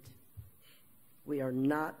the meat. We are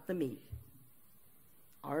not the meat.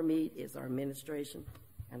 Our meat is our administration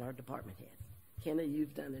and our department heads. Kenna,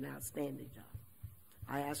 you've done an outstanding job.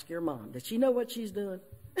 I asked your mom, does she know what she's doing?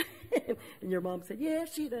 And your mom said, yeah,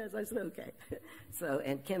 she does. I said, okay. So,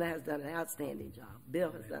 and Kenna has done an outstanding job.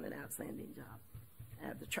 Bill has done an outstanding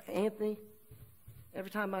job. Anthony,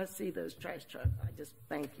 every time I see those trash trucks, I just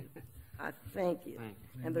thank you. I thank you.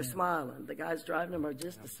 And they're smiling. The guys driving them are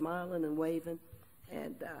just smiling and waving.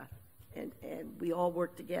 And we all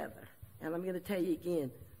work together. And I'm going to tell you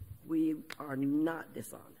again, we are not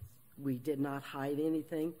dishonest. We did not hide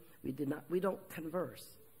anything. We don't converse.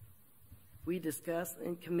 We discuss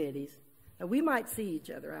in committees. Now, we might see each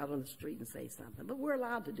other out on the street and say something, but we're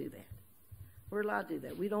allowed to do that. We're allowed to do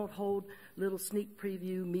that. We don't hold little sneak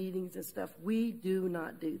preview meetings and stuff. We do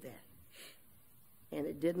not do that. And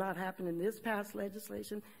it did not happen in this past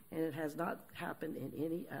legislation, and it has not happened in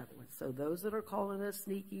any other one. So those that are calling us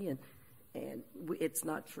sneaky, it's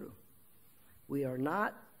not true. We are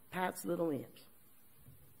not Pat's little imps.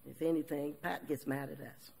 If anything, Pat gets mad at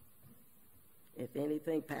us. If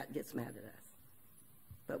anything, Pat gets mad at us.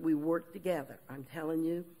 But we work together, I'm telling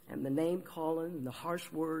you, and the name calling and the harsh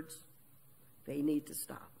words, they need to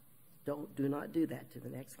stop. Do not do that to the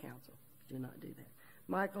next council. Do not do that.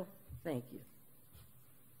 Michael, thank you.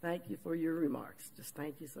 Thank you for your remarks. Just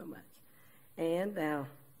thank you so much. And now,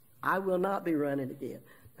 I will not be running again.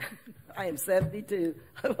 I am 72.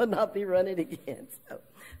 I will not be running again. So,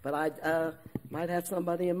 but I might have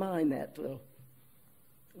somebody in mind that will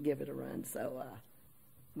give it a run. So,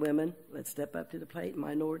 women, let's step up to the plate.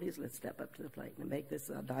 Minorities, let's step up to the plate and make this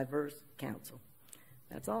a diverse council.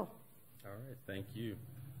 That's all. All right, thank you.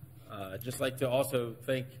 I'd just like to also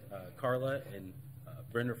thank Carla and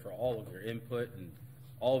Brenda for all of their input and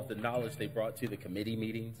all of the knowledge they brought to the committee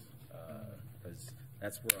meetings, because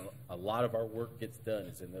that's where a lot of our work gets done,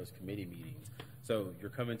 is in those committee meetings. So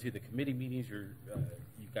you're coming to the committee meetings,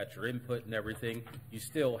 you've got your input and everything, you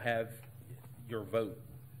still have your vote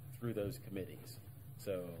through those committees.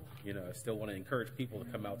 So, I still want to encourage people to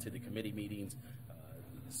come out to the committee meetings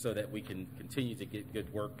so that we can continue to get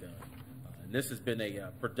good work done. And this has been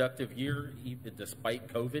a productive year, even despite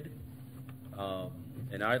COVID.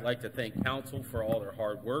 And I'd like to thank council for all their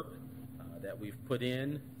hard work that we've put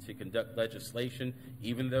in to conduct legislation.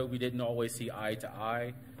 Even though we didn't always see eye to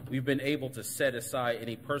eye, we've been able to set aside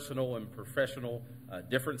any personal and professional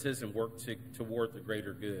differences and work toward the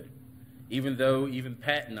greater good. Even though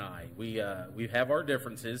Pat and I, we have our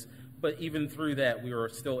differences, but even through that, we are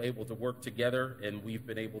still able to work together, and we've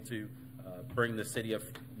been able to bring the City of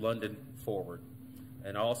London forward.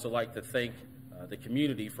 And I also like to thank the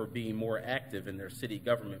community for being more active in their city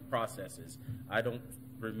government processes. I don't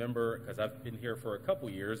remember, because I've been here for a couple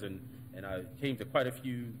years, and I came to quite a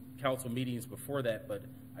few council meetings before that, but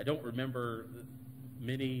I don't remember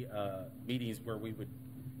many meetings where we would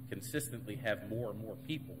consistently have more and more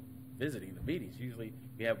people visiting the meetings. Usually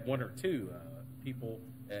we have one or two people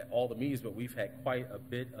at all the meetings, but we've had quite a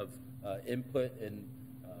bit of input and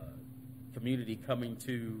community coming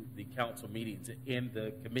to the council meetings and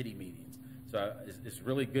the committee meetings. So it's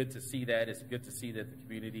really good to see that. It's good to see that the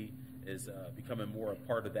community is becoming more a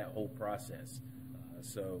part of that whole process.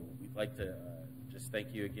 So we'd like to just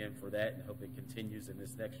thank you again for that, and hope it continues in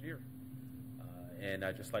this next year. And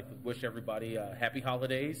I'd just like to wish everybody happy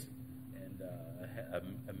holidays and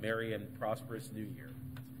a merry and prosperous new year.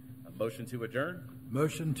 A motion to adjourn?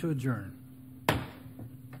 Motion to adjourn.